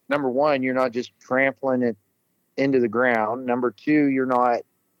 number one, you're not just trampling it into the ground. Number two, you're not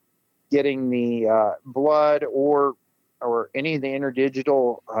getting the blood or any of the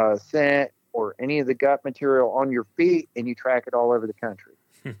interdigital scent or any of the gut material on your feet, and you track it all over the country,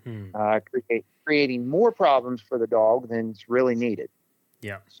 creating more problems for the dog than is really needed.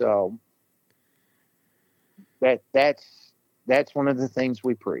 Yeah. So that's one of the things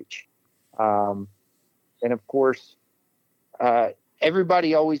we preach. And of course,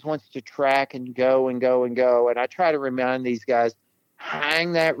 everybody always wants to track and go and go and go. And I try to remind these guys,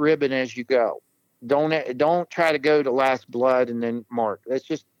 hang that ribbon as you go. Don't try to go to last blood and then mark. Let's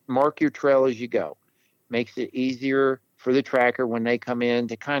just mark your trail as you go. Makes it easier for the tracker when they come in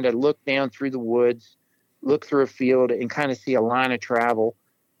to kind of look down through the woods, look through a field and kind of see a line of travel.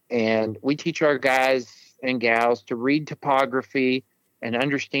 And we teach our guys and gals to read topography and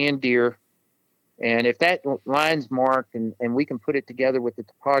understand deer. And if that line's marked and we can put it together with the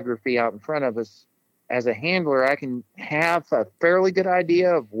topography out in front of us, as a handler, I can have a fairly good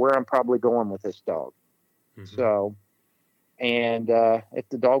idea of where I'm probably going with this dog. Mm-hmm. So, and if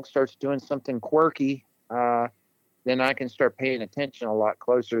the dog starts doing something quirky, then I can start paying attention a lot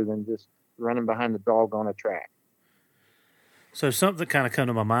closer than just running behind the dog on a track. So something kind of come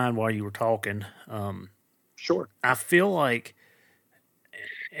to my mind while you were talking. Sure. I feel like,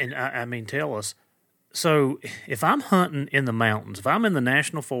 and I mean, tell us, so if I'm hunting in the mountains, if I'm in the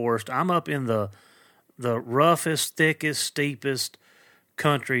national forest, I'm up in the roughest, thickest, steepest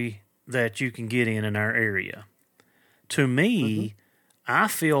country that you can get in our area. To me, I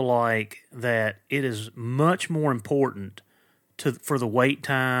feel like that it is much more important for the wait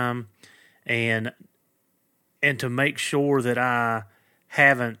time and and to make sure that I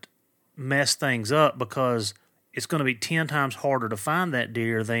haven't messed things up, because it's going to be 10 times harder to find that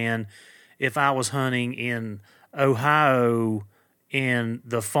deer than if I was hunting in Ohio in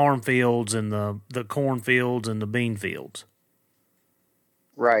the farm fields and the corn fields and the bean fields.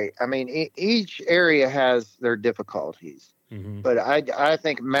 Right. I mean, each area has their difficulties, but I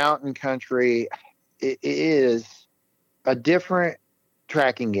think mountain country is a different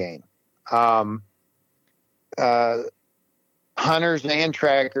tracking game. Hunters and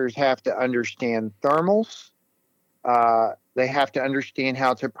trackers have to understand thermals. They have to understand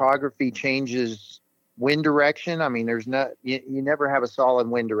how topography changes wind direction. I mean, you never have a solid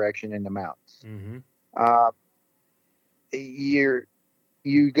wind direction in the mountains.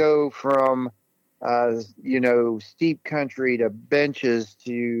 You go from, steep country to benches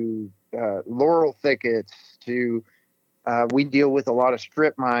to laurel thickets to, we deal with a lot of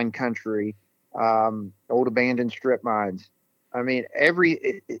strip mine country, old abandoned strip mines. I mean,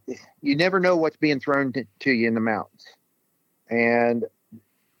 you never know what's being thrown to you in the mountains. And,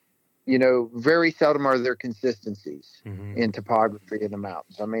 very seldom are there consistencies in topography in the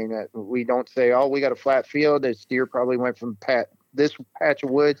mountains. I mean, we don't say, oh, we got a flat field. This deer probably went from this patch of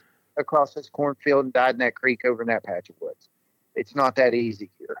woods across this cornfield and died in that creek over in that patch of woods. It's not that easy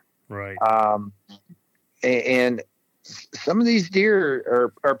here. Right. And some of these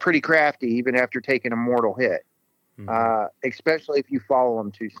deer are pretty crafty even after taking a mortal hit, especially if you follow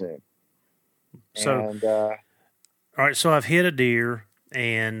them too soon. So, all right. So I've hit a deer,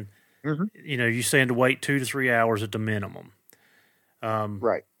 and you're saying to wait 2 to 3 hours at the minimum.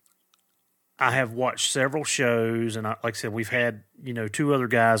 Right. I have watched several shows, and like I said, we've had 2 other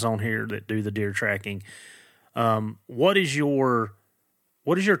guys on here that do the deer tracking. What is your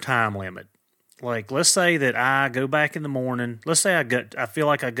time limit? Like, let's say that I go back in the morning. Let's say I feel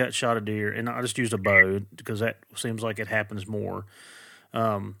like I gut shot a deer, and I just used a bow because that seems like it happens more.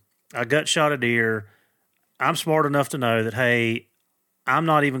 I gut shot a deer. I'm smart enough to know that, hey, I'm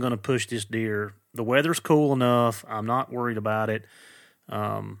not even going to push this deer. The weather's cool enough. I'm not worried about it.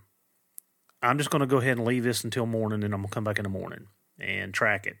 I'm just going to go ahead and leave this until morning, and I'm going to come back in the morning and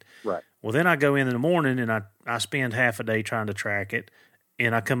track it. Right. Well, then I go in the morning, and I spend half a day trying to track it,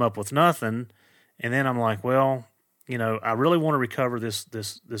 and I come up with nothing. And then I'm like, well, I really want to recover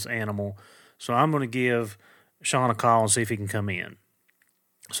this animal, so I'm going to give Sean a call and see if he can come in.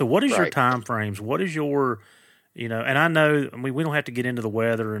 So what is your time frames? What is your, and I know, we don't have to get into the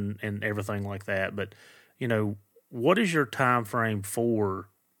weather and everything like that, but, what is your time frame for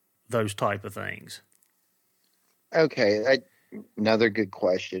those type of things? Okay, another good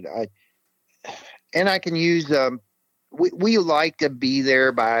question. I can use, we like to be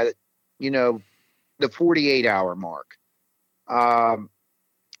there by, the 48-hour mark.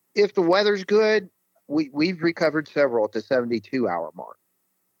 If the weather's good, we've recovered several at the 72-hour mark,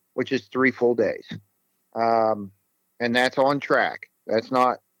 which is 3 full days. And that's on track. That's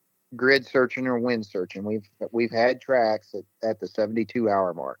not grid searching or wind searching. We've had tracks at the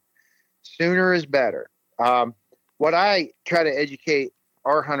 72-hour mark. Sooner is better. What I try to educate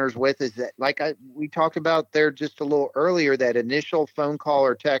our hunters with is that, like we talked about there just a little earlier, that initial phone call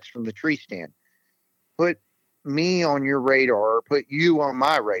or text from the tree stand. Put me on your radar, or put you on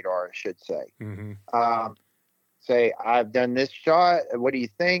my radar, I should say. Say, I've done this shot. What do you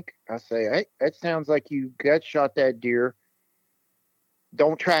think? I say, hey, that sounds like you gut shot that deer.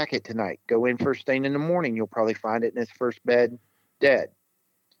 Don't track it tonight. Go in first thing in the morning. You'll probably find it in its first bed dead.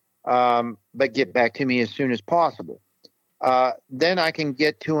 But get back to me as soon as possible. Then I can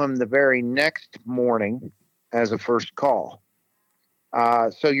get to him the very next morning as a first call.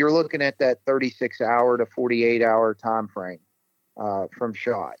 So you're looking at that 36-hour to 48-hour time frame from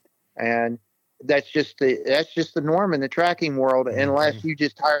shot, and that's just the norm in the tracking world. Unless you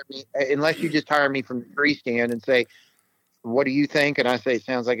just hire me from the tree stand and say, "What do you think?" and I say,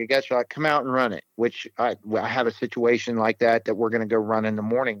 "Sounds like a gut shot." Come out and run it. Which I have a situation like that we're going to go run in the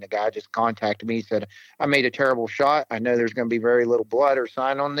morning. The guy just contacted me, said, "I made a terrible shot. I know there's going to be very little blood or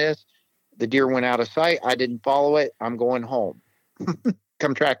sign on this. The deer went out of sight. I didn't follow it. I'm going home.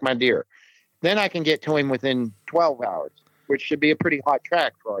 Come track my deer." Then I can get to him within 12 hours, which should be a pretty hot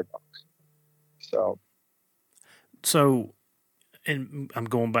track for our dogs. So, and I'm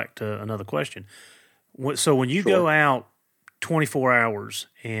going back to another question. So when you go out 24 hours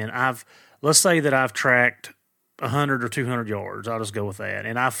and let's say that I've tracked 100 or 200 yards, I'll just go with that.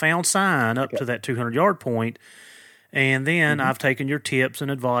 And I found sign up to that 200-yard point, and then I've taken your tips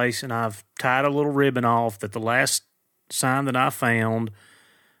and advice, and I've tied a little ribbon off that the last sign that I found,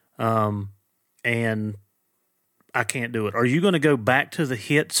 and I can't do it. Are you going to go back to the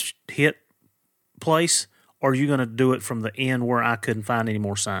hit place, or are you going to do it from the end where I couldn't find any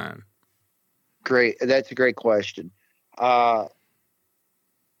more sign? Great. That's a great question. That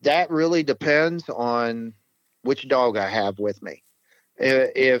really depends on which dog I have with me.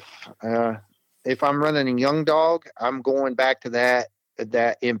 If I'm running a young dog, I'm going back to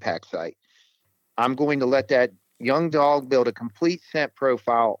that impact site. I'm going to let that young dog build a complete scent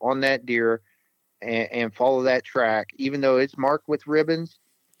profile on that deer and follow that track. Even though it's marked with ribbons,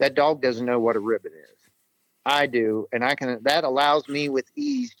 that dog doesn't know what a ribbon is. I do, and that allows me with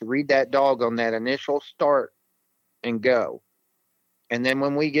ease to read that dog on that initial start and go. And then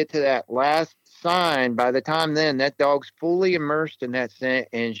when we get to that last sign, by the time then, that dog's fully immersed in that scent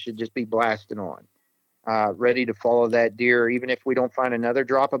and should just be blasting on, ready to follow that deer, even if we don't find another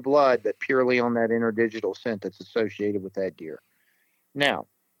drop of blood, but purely on that interdigital scent that's associated with that deer. Now,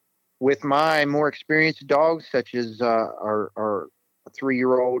 with my more experienced dogs, such as our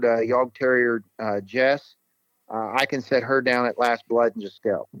 3-year-old Yawg Terrier, Jess, I can set her down at last blood and just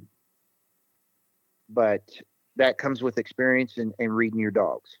go. But that comes with experience and reading your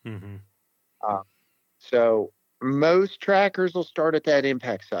dogs. Mm-hmm. So most trackers will start at that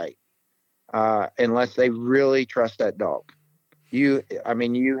impact site unless they really trust that dog. You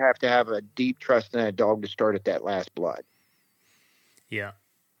have to have a deep trust in that dog to start at that last blood. Yeah.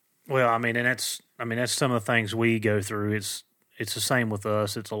 Well, that's some of the things we go through. It's the same with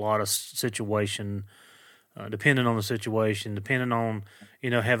us. It's a lot of situation, depending on the situation, depending on,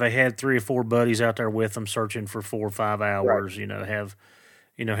 have they had 3 or 4 buddies out there with them searching for 4 or 5 hours? Right.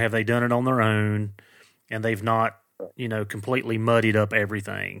 Have they done it on their own and they've not, completely muddied up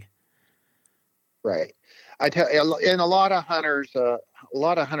everything? Right. I tell you, and a lot of hunters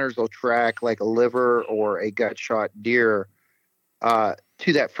will track like a liver or a gut shot deer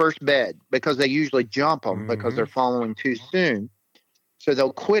to that first bed because they usually jump them because they're following too soon. So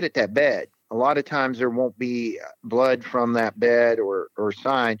they'll quit at that bed. A lot of times there won't be blood from that bed or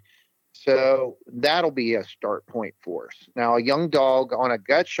sign. So that'll be a start point for us. Now, a young dog on a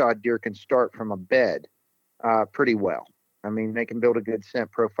gut shot deer can start from a bed pretty well. They can build a good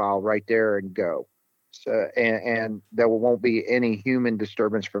scent profile right there and go. So, and there won't be any human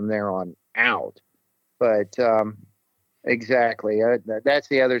disturbance from there on out. But exactly, that's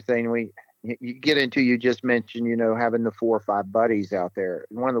the other thing you get into. You just mentioned, having the 4 or 5 buddies out there.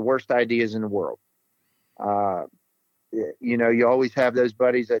 One of the worst ideas in the world. You always have those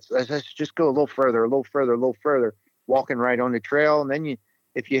buddies let's just go a little further, walking right on the trail. And then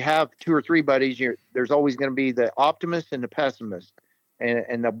if you have 2 or 3 buddies, there's always going to be the optimist and the pessimist,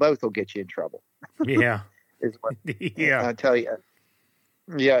 and they both will get you in trouble. Yeah. Is what yeah. I tell you.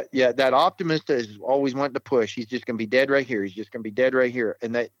 Yeah. That optimist is always wanting to push. He's just going to be dead right here. He's just going to be dead right here.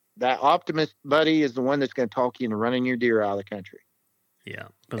 And that optimist buddy is the one that's going to talk you into running your deer out of the country. Yeah.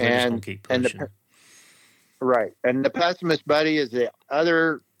 Because they're just going to keep pushing. Right. And the pessimist buddy is the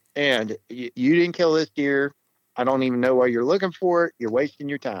other end. You didn't kill this deer. I don't even know why you're looking for it. You're wasting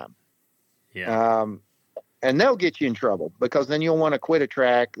your time. Yeah. And they'll get you in trouble because then you'll want to quit a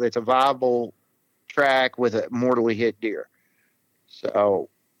track that's a viable track with a mortally hit deer. So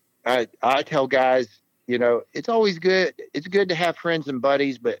I tell guys, it's always good. It's good to have friends and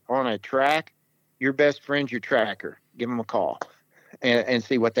buddies, but on a track, your best friend's your tracker. Give them a call and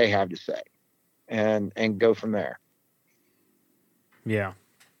see what they have to say. And go from there. Yeah.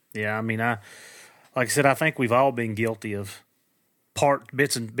 Yeah. Like I said, I think we've all been guilty of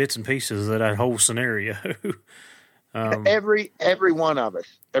bits and pieces of that whole scenario. Every one of us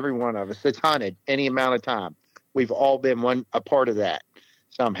that's hunted any amount of time, we've all been a part of that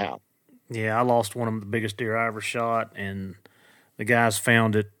somehow. Yeah. I lost one of the biggest deer I ever shot, and the guys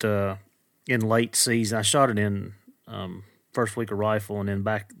found it in late season. I shot it in first week of rifle, and then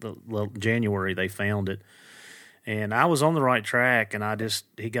back January they found it, and I was on the right track, and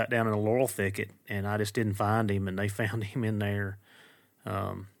he got down in a laurel thicket, and I just didn't find him, and they found him in there.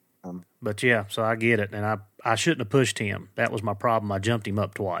 But yeah, so I get it, and I shouldn't have pushed him. That was my problem. I jumped him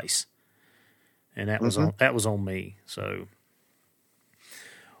up twice, and that was on me. So,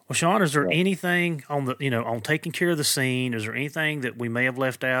 well, Sean, is there anything on on taking care of the scene? Is there anything that we may have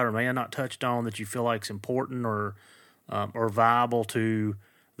left out or may have not touched on that you feel like is important or viable to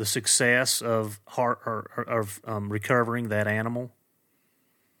the success of recovering that animal?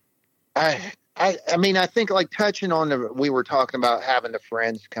 I think like touching on we were talking about having the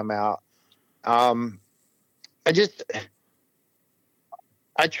friends come out. I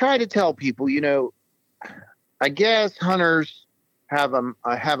try to tell people, I guess hunters have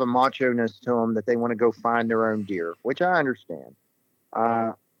a macho-ness to them that they want to go find their own deer, which I understand.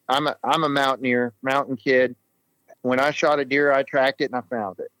 I'm a mountaineer, mountain kid. When I shot a deer, I tracked it and I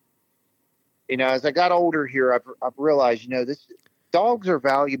found it. as I got older here, I've realized, dogs are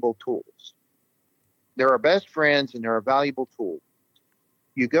valuable tools. They're our best friends, and they're a valuable tool.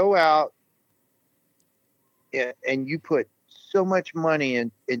 You go out and you put so much money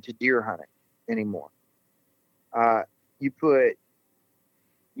into deer hunting anymore. You put,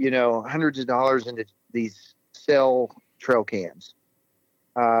 hundreds of dollars into these cell trail cams.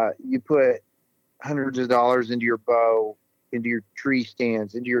 You put hundreds of dollars into your bow, into your tree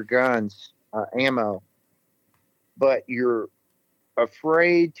stands, into your guns, ammo. But you're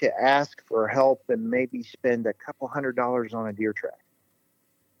afraid to ask for help and maybe spend a couple $100 on a deer track.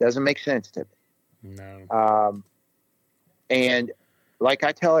 Doesn't make sense to me. No. And like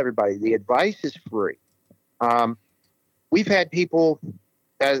I tell everybody, the advice is free. We've had people,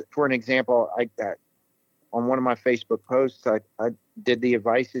 for an example, on one of my Facebook posts, I did the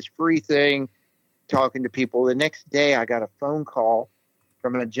advice is free thing, talking to people. The next day, I got a phone call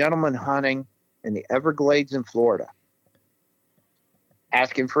from a gentleman hunting in the Everglades in Florida,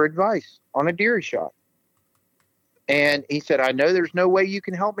 asking for advice on a deer he shot. And he said, I know there's no way you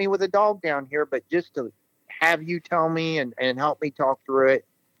can help me with a dog down here, but just to have you tell me and help me talk through it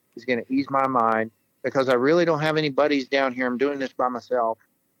is going to ease my mind, because I really don't have any buddies down here. I'm doing this by myself.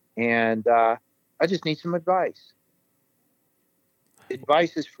 And I just need some advice.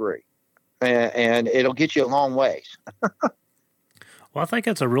 Advice is free, and it'll get you a long ways. Well, I think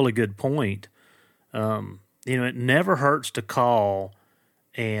that's a really good point. It never hurts to call,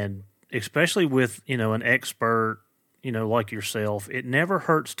 and especially with, an expert, like yourself, it never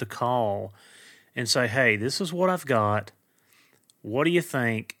hurts to call and say, hey, this is what I've got. What do you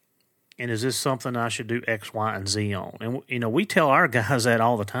think? And is this something I should do X, Y, and Z on? And, we tell our guys that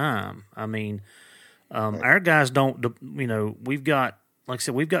all the time. I mean, our guys don't, we've got, like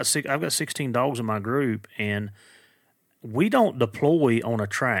I said, I've got 16 dogs in my group, and we don't deploy on a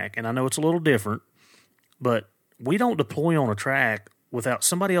track. And I know it's a little different, but we don't deploy on a track without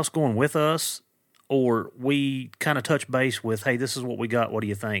somebody else going with us, or we kind of touch base with, hey, this is what we got. What do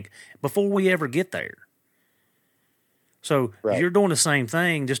you think? Before we ever get there. So right. You're doing the same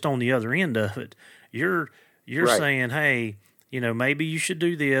thing, just on the other end of it. You're right. saying, hey, maybe you should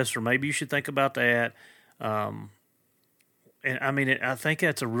do this, or maybe you should think about that. And I mean, I think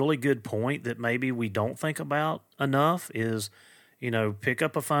that's a really good point that maybe we don't think about enough is, pick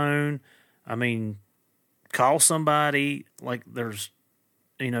up a phone. I mean, call somebody. Like there's,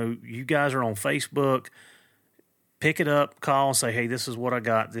 you guys are on Facebook. Pick it up, call and say, hey, this is what I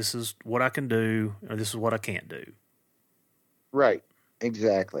got. This is what I can do, or this is what I can't do. Right,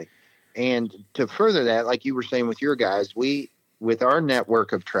 exactly. And to further that, like you were saying with your guys, with our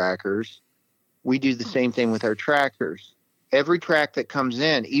network of trackers, we do the same thing with our trackers. Every track that comes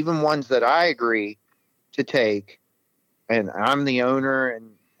in, even ones that I agree to take, and I'm the owner,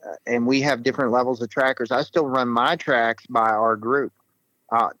 and we have different levels of trackers, I still run my tracks by our group.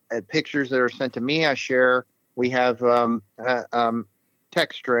 Pictures that are sent to me, I share. We have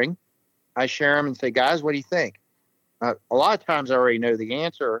text string. I share them and say, guys, what do you think? A lot of times I already know the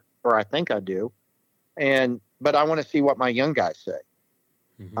answer, or I think I do, but I want to see what my young guys say.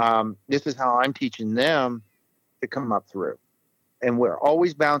 Mm-hmm. This is how I'm teaching them to come up through. And we're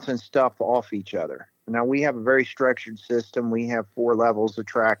always bouncing stuff off each other. Now, we have a very structured system. We have 4 levels of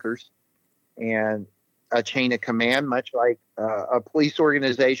trackers and a chain of command, much like a police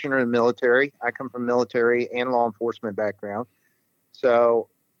organization or the military. I come from military and law enforcement background. So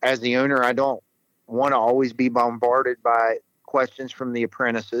as the owner, I don't want to always be bombarded by questions from the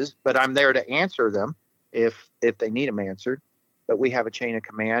apprentices, but I'm there to answer them if they need them answered. But we have a chain of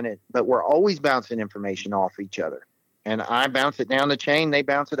command, but we're always bouncing information off each other. And I bounce it down the chain, they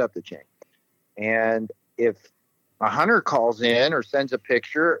bounce it up the chain. And if a hunter calls in or sends a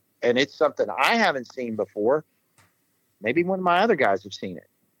picture and it's something I haven't seen before, maybe one of my other guys have seen it.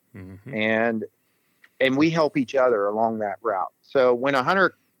 Mm-hmm. And we help each other along that route. So when a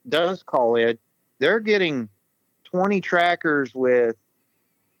hunter does call in, they're getting 20 trackers with,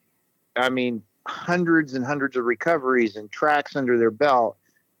 hundreds and hundreds of recoveries and tracks under their belt,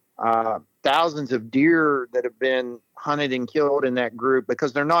 thousands of deer that have been hunted and killed in that group,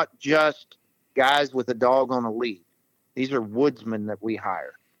 because they're not just guys with a dog on a lead. These are woodsmen that we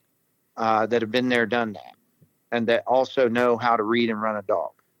hire that have been there, done that, and that also know how to read and run a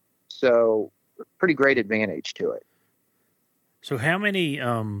dog. So pretty great advantage to it. So how many,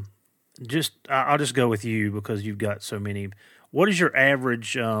 I'll just go with you because you've got so many. What is your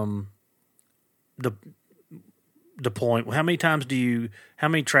average deployment? How many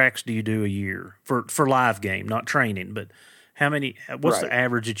tracks do you do a year for live game, not training, but what's the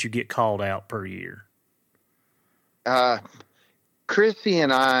average that you get called out per year? Chrissy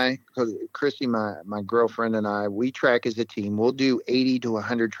and I, Chrissy, my girlfriend and I, we track as a team. We'll do 80 to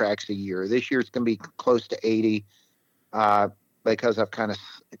 100 tracks a year. This year it's going to be close to 80 because I've kind of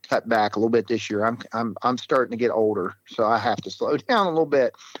cut back a little bit this year. I'm starting to get older, so I have to slow down a little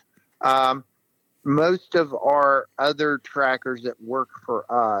bit. Most of our other trackers that work for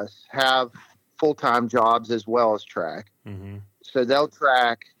us have full-time jobs as well as track. Mm-hmm. So they'll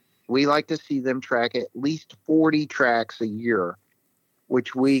track. We like to see them track at least 40 tracks a year,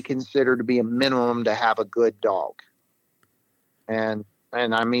 which we consider to be a minimum to have a good dog. And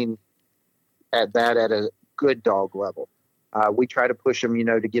I mean at a good dog level. We try to push them,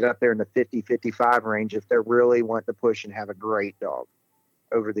 to get up there in the 50, 55 range if they're really wanting to push and have a great dog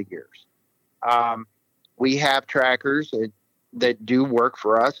over the years. We have trackers that do work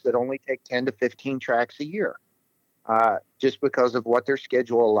for us that only take 10 to 15 tracks a year, just because of what their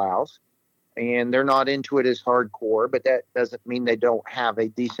schedule allows. And they're not into it as hardcore, but that doesn't mean they don't have a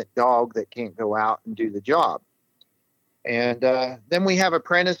decent dog that can't go out and do the job. And then we have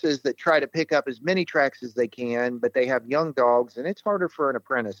apprentices that try to pick up as many tracks as they can, but they have young dogs, and it's harder for an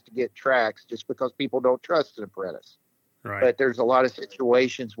apprentice to get tracks just because people don't trust an apprentice. Right. But there's a lot of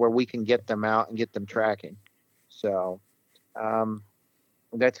situations where we can get them out and get them tracking. So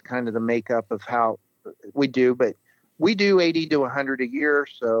that's kind of the makeup of how we do. But we do 80 to 100 a year.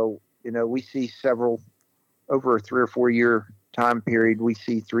 So, we see several over a 3 or 4 year time period. We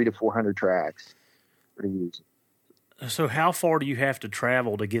see 300 to 400 tracks pretty easy. So how far do you have to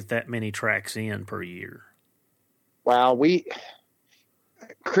travel to get that many tracks in per year? Well,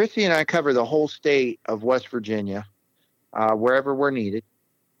 Chrissy and I cover the whole state of West Virginia, wherever we're needed.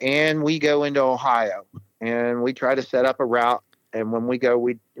 And we go into Ohio and we try to set up a route. And when we go,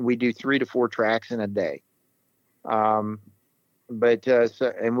 we do 3 to 4 tracks in a day. And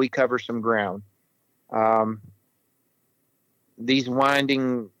we cover some ground. These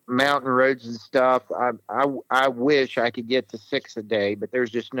winding mountain roads and stuff, I wish I could get to 6 a day, but there's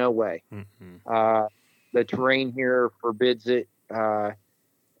just no way. Mm-hmm. The terrain here forbids it. I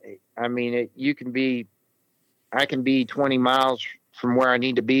can be 20 miles from where I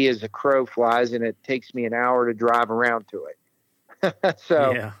need to be as a crow flies, and it takes me an hour to drive around to it.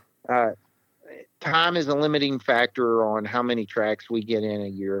 So yeah. Time is a limiting factor on how many tracks we get in a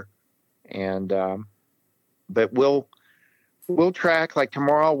year. And, but we'll track. Like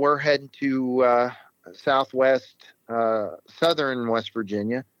tomorrow we're heading to southwest, southern West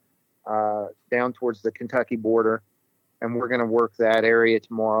Virginia, down towards the Kentucky border. And we're going to work that area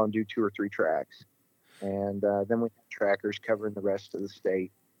tomorrow and do 2 or 3 tracks. And then we have trackers covering the rest of the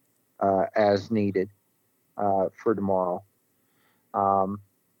state as needed for tomorrow.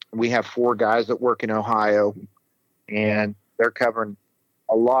 We have 4 guys that work in Ohio, and they're covering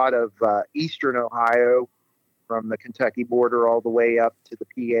a lot of eastern Ohio from the Kentucky border all the way up to the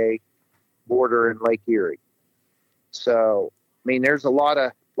PA border in Lake Erie. So, there's a lot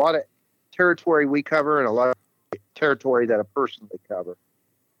of territory we cover and a lot of territory that I personally cover.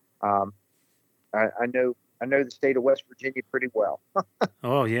 I know the state of West Virginia pretty well.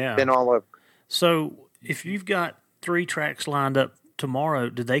 Oh, yeah. Been all over. So if you've got 3 tracks lined up tomorrow,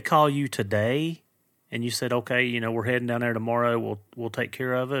 did they call you today and you said, okay, we're heading down there tomorrow, we'll take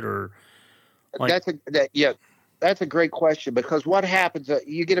care of it? Or that's a great question, because what happens,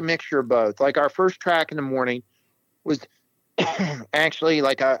 you get a mixture of both. Like our first track in the morning was actually,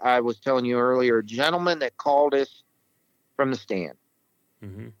 like I was telling you earlier, a gentleman that called us from the stand.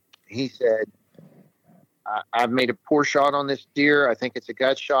 Mm-hmm. He said, I've made a poor shot on this deer. I think it's a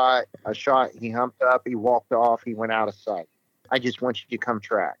gut shot. He humped up. He walked off. He went out of sight. I just want you to come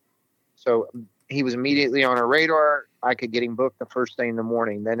track. So he was immediately on our radar. I could get him booked the first thing in the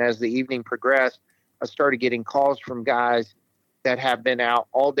morning. Then as the evening progressed, I started getting calls from guys that have been out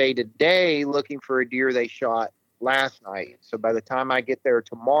all day today looking for a deer they shot last night. So by the time I get there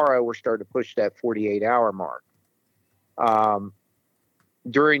tomorrow, we're starting to push that 48-hour mark.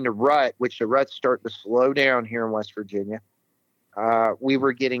 During the rut, which the rut's starting to slow down here in West Virginia, we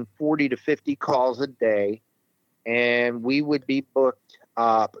were getting 40 to 50 calls a day, and we would be booked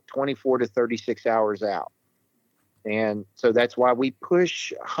up 24 to 36 hours out. And so that's why we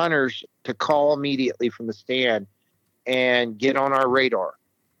push hunters to call immediately from the stand and get on our radar.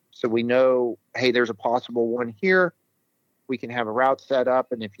 So we know, hey, there's a possible one here. We can have a route set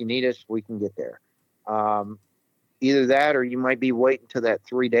up, and if you need us, we can get there. Either that, or you might be waiting to that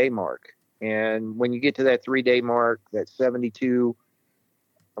 3-day mark. And when you get to that 3-day mark, that 72,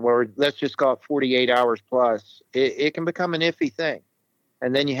 or let's just call it 48 hours plus, it can become an iffy thing.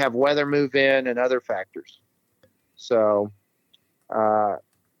 And then you have weather move in and other factors. So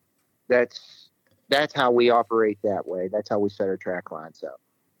that's that's how we operate that way. That's how we set our track lines up.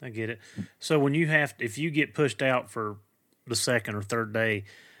 I get it. So when if you get pushed out for the second or third day,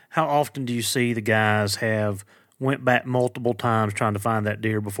 how often do you see the guys went back multiple times trying to find that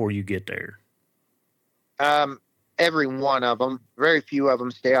deer before you get there? Every one of them. Very few of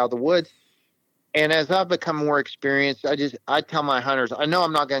them stay out of the woods. And as I've become more experienced, I tell my hunters, I know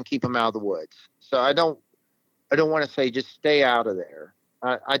I'm not going to keep them out of the woods. So I don't want to say just stay out of there.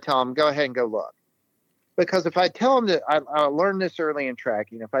 I tell them, go ahead and go look. Because if I tell them that, I learned this early in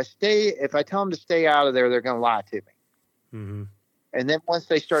tracking. If I tell them to stay out of there, they're going to lie to me. Mm-hmm. And then once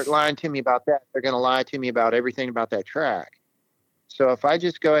they start lying to me about that, they're going to lie to me about everything about that track. So if I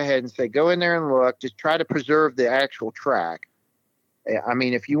just go ahead and say, go in there and look, just try to preserve the actual track. I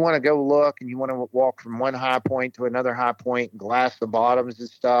mean, if you want to go look and you want to walk from one high point to another high point and glass the bottoms and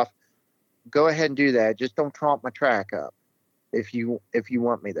stuff, go ahead and do that. Just don't tromp my track up if you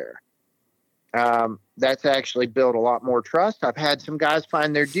want me there. That's actually built a lot more trust. I've had some guys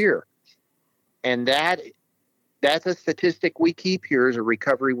find their deer, and that's a statistic we keep here is a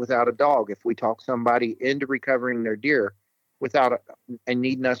recovery without a dog. If we talk somebody into recovering their deer and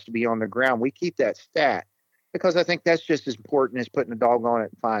needing us to be on the ground, we keep that stat because I think that's just as important as putting a dog on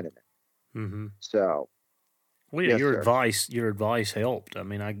it and finding it. Mm-hmm. So, well, yeah, yes, your advice helped. I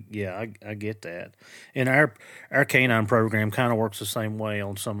mean, I get that. And our canine program kind of works the same way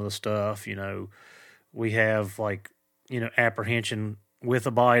on some of the stuff. You know, we have apprehension with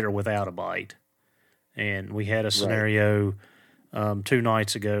a bite or without a bite. And we had a scenario 2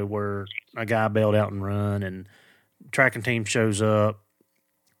 nights ago where a guy bailed out and run, and tracking team shows up,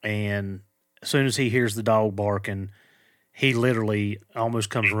 and as soon as he hears the dog barking, he literally almost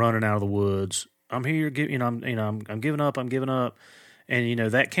comes running out of the woods. I'm here, I'm giving up, and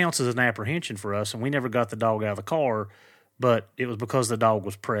that counts as an apprehension for us. And we never got the dog out of the car, but it was because the dog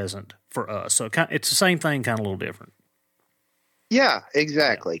was present for us. So it's the same thing, kind of a little different. Yeah,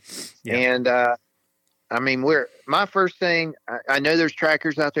 exactly. Yeah. And I mean, my first thing, I know there's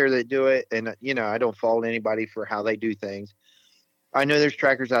trackers out there that do it, and, I don't fault anybody for how they do things. I know there's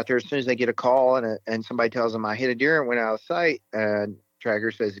trackers out there, as soon as they get a call and somebody tells them I hit a deer and went out of sight, and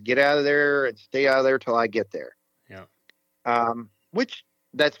tracker says, get out of there and stay out of there till I get there. Yeah. Which,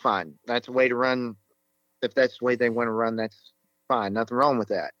 that's fine. That's a way to run. If that's the way they want to run, that's fine. Nothing wrong with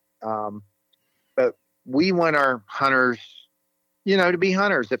that. But we want our hunters, to be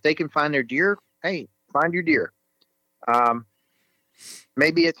hunters. If they can find their deer, hey, find your deer.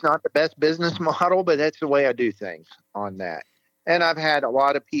 Maybe it's not the best business model, but that's the way I do things on that. And I've had a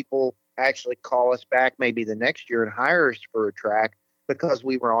lot of people actually call us back maybe the next year and hire us for a track because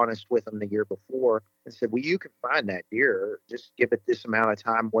we were honest with them the year before and said, well, you can find that deer. Just give it this amount of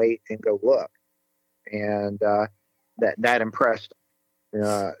time, wait, and go look. And that impressed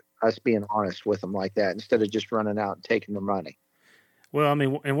us being honest with them like that instead of just running out and taking the money. Well, I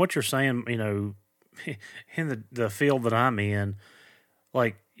mean, and what you're saying, in the field that I'm in,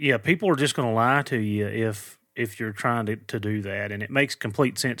 people are just going to lie to you if you're trying to do that. And it makes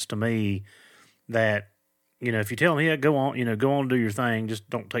complete sense to me that, if you tell them, yeah, go on and do your thing, just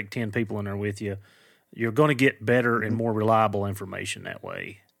don't take 10 people in there with you, you're going to get better and more reliable information that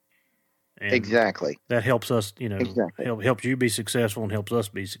way. And exactly. That helps us, helps you be successful and helps us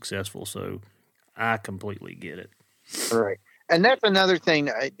be successful. So I completely get it. Right. And that's another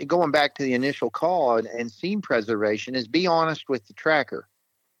thing, going back to the initial call and scene preservation, is be honest with the tracker.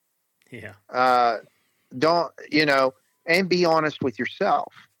 Yeah. And be honest with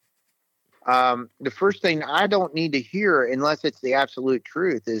yourself. The first thing I don't need to hear, unless it's the absolute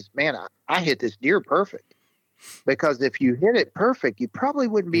truth, is, man, I hit this deer perfect. Because if you hit it perfect, you probably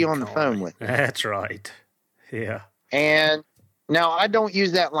wouldn't be on the phone with me. That's right. Yeah. And now I don't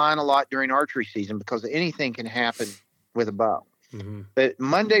use that line a lot during archery season because anything can happen with a bow. Mm-hmm. But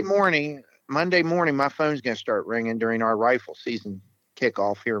Monday morning, my phone's going to start ringing during our rifle season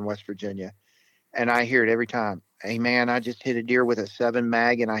kickoff here in West Virginia. And I hear it every time. Hey, man, I just hit a deer with a 7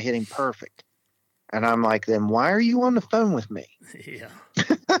 mag and I hit him perfect. And I'm like, then why are you on the phone with me? Yeah.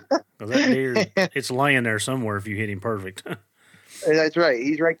 Well, that deer, it's laying there somewhere if you hit him perfect. That's right.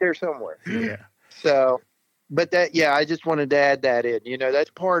 He's right there somewhere. Yeah. So, but I just wanted to add that in. That's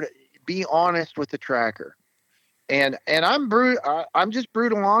part. Be honest with the tracker. And I'm just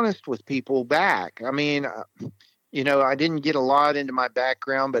brutal honest with people back. I mean, I didn't get a lot into my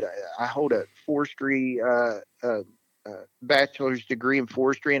background, but I hold a forestry, bachelor's degree in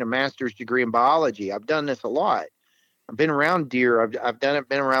forestry and a master's degree in biology. I've done this a lot. I've been around deer. I've been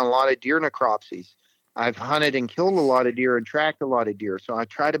around a lot of deer necropsies. I've hunted and killed a lot of deer and tracked a lot of deer. So I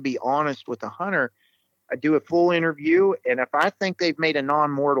try to be honest with the hunter I do a full interview, and if I think they've made a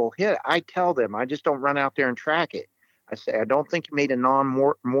non-mortal hit, I tell them. I just don't run out there and track it. I say, I don't think you made a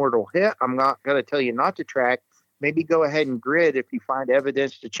non-mortal hit. I'm not going to tell you not to track. Maybe go ahead and grid if you find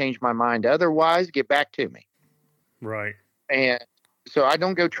evidence to change my mind. Otherwise, get back to me. Right. And so I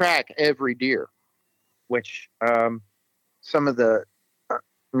don't go track every deer, which some of the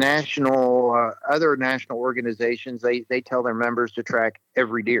other national organizations, they tell their members to track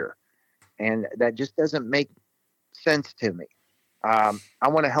every deer. And that just doesn't make sense to me. I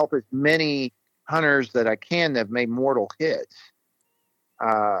want to help as many hunters that I can that have made mortal hits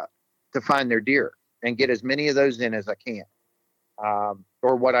to find their deer and get as many of those in as I can,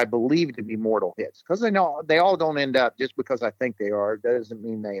 or what I believe to be mortal hits. Because I know they all don't end up just because I think they are. Doesn't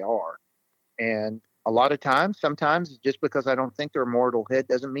mean they are. And a lot of times, sometimes just because I don't think they're a mortal hit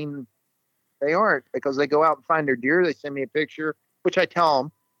doesn't mean they aren't, because they go out and find their deer. They send me a picture, which I tell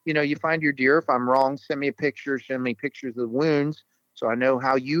them, you find your deer. If I'm wrong, send me a picture, send me pictures of the wounds so I know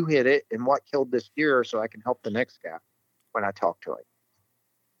how you hit it and what killed this deer so I can help the next guy when I talk to him.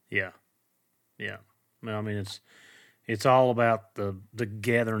 Yeah. Yeah. Well, I mean, it's all about the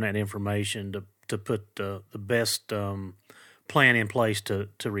gathering that information to put the best plan in place to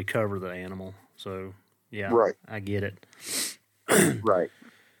recover the animal. So, yeah, right. I get it. Right.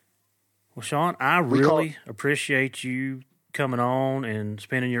 Well, Sean, I really appreciate you coming on and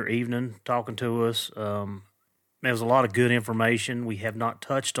spending your evening talking to us. There was a lot of good information. We have not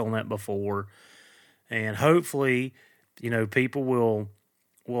touched on that before. And hopefully, people will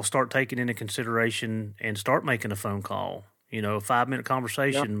start taking into consideration and start making a phone call. A 5-minute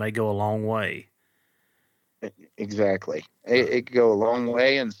conversation may go a long way. Exactly. It could go a long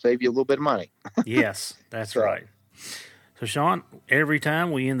way and save you a little bit of money. Yes, that's right. So, Sean, every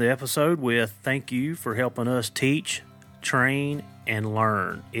time we end the episode with thank you for helping us teach, train, and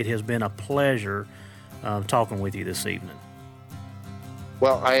learn. It has been a pleasure talking with you this evening.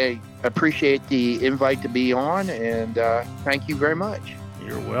 Well, I appreciate the invite to be on, and thank you very much.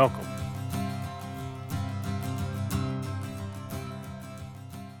 You're welcome.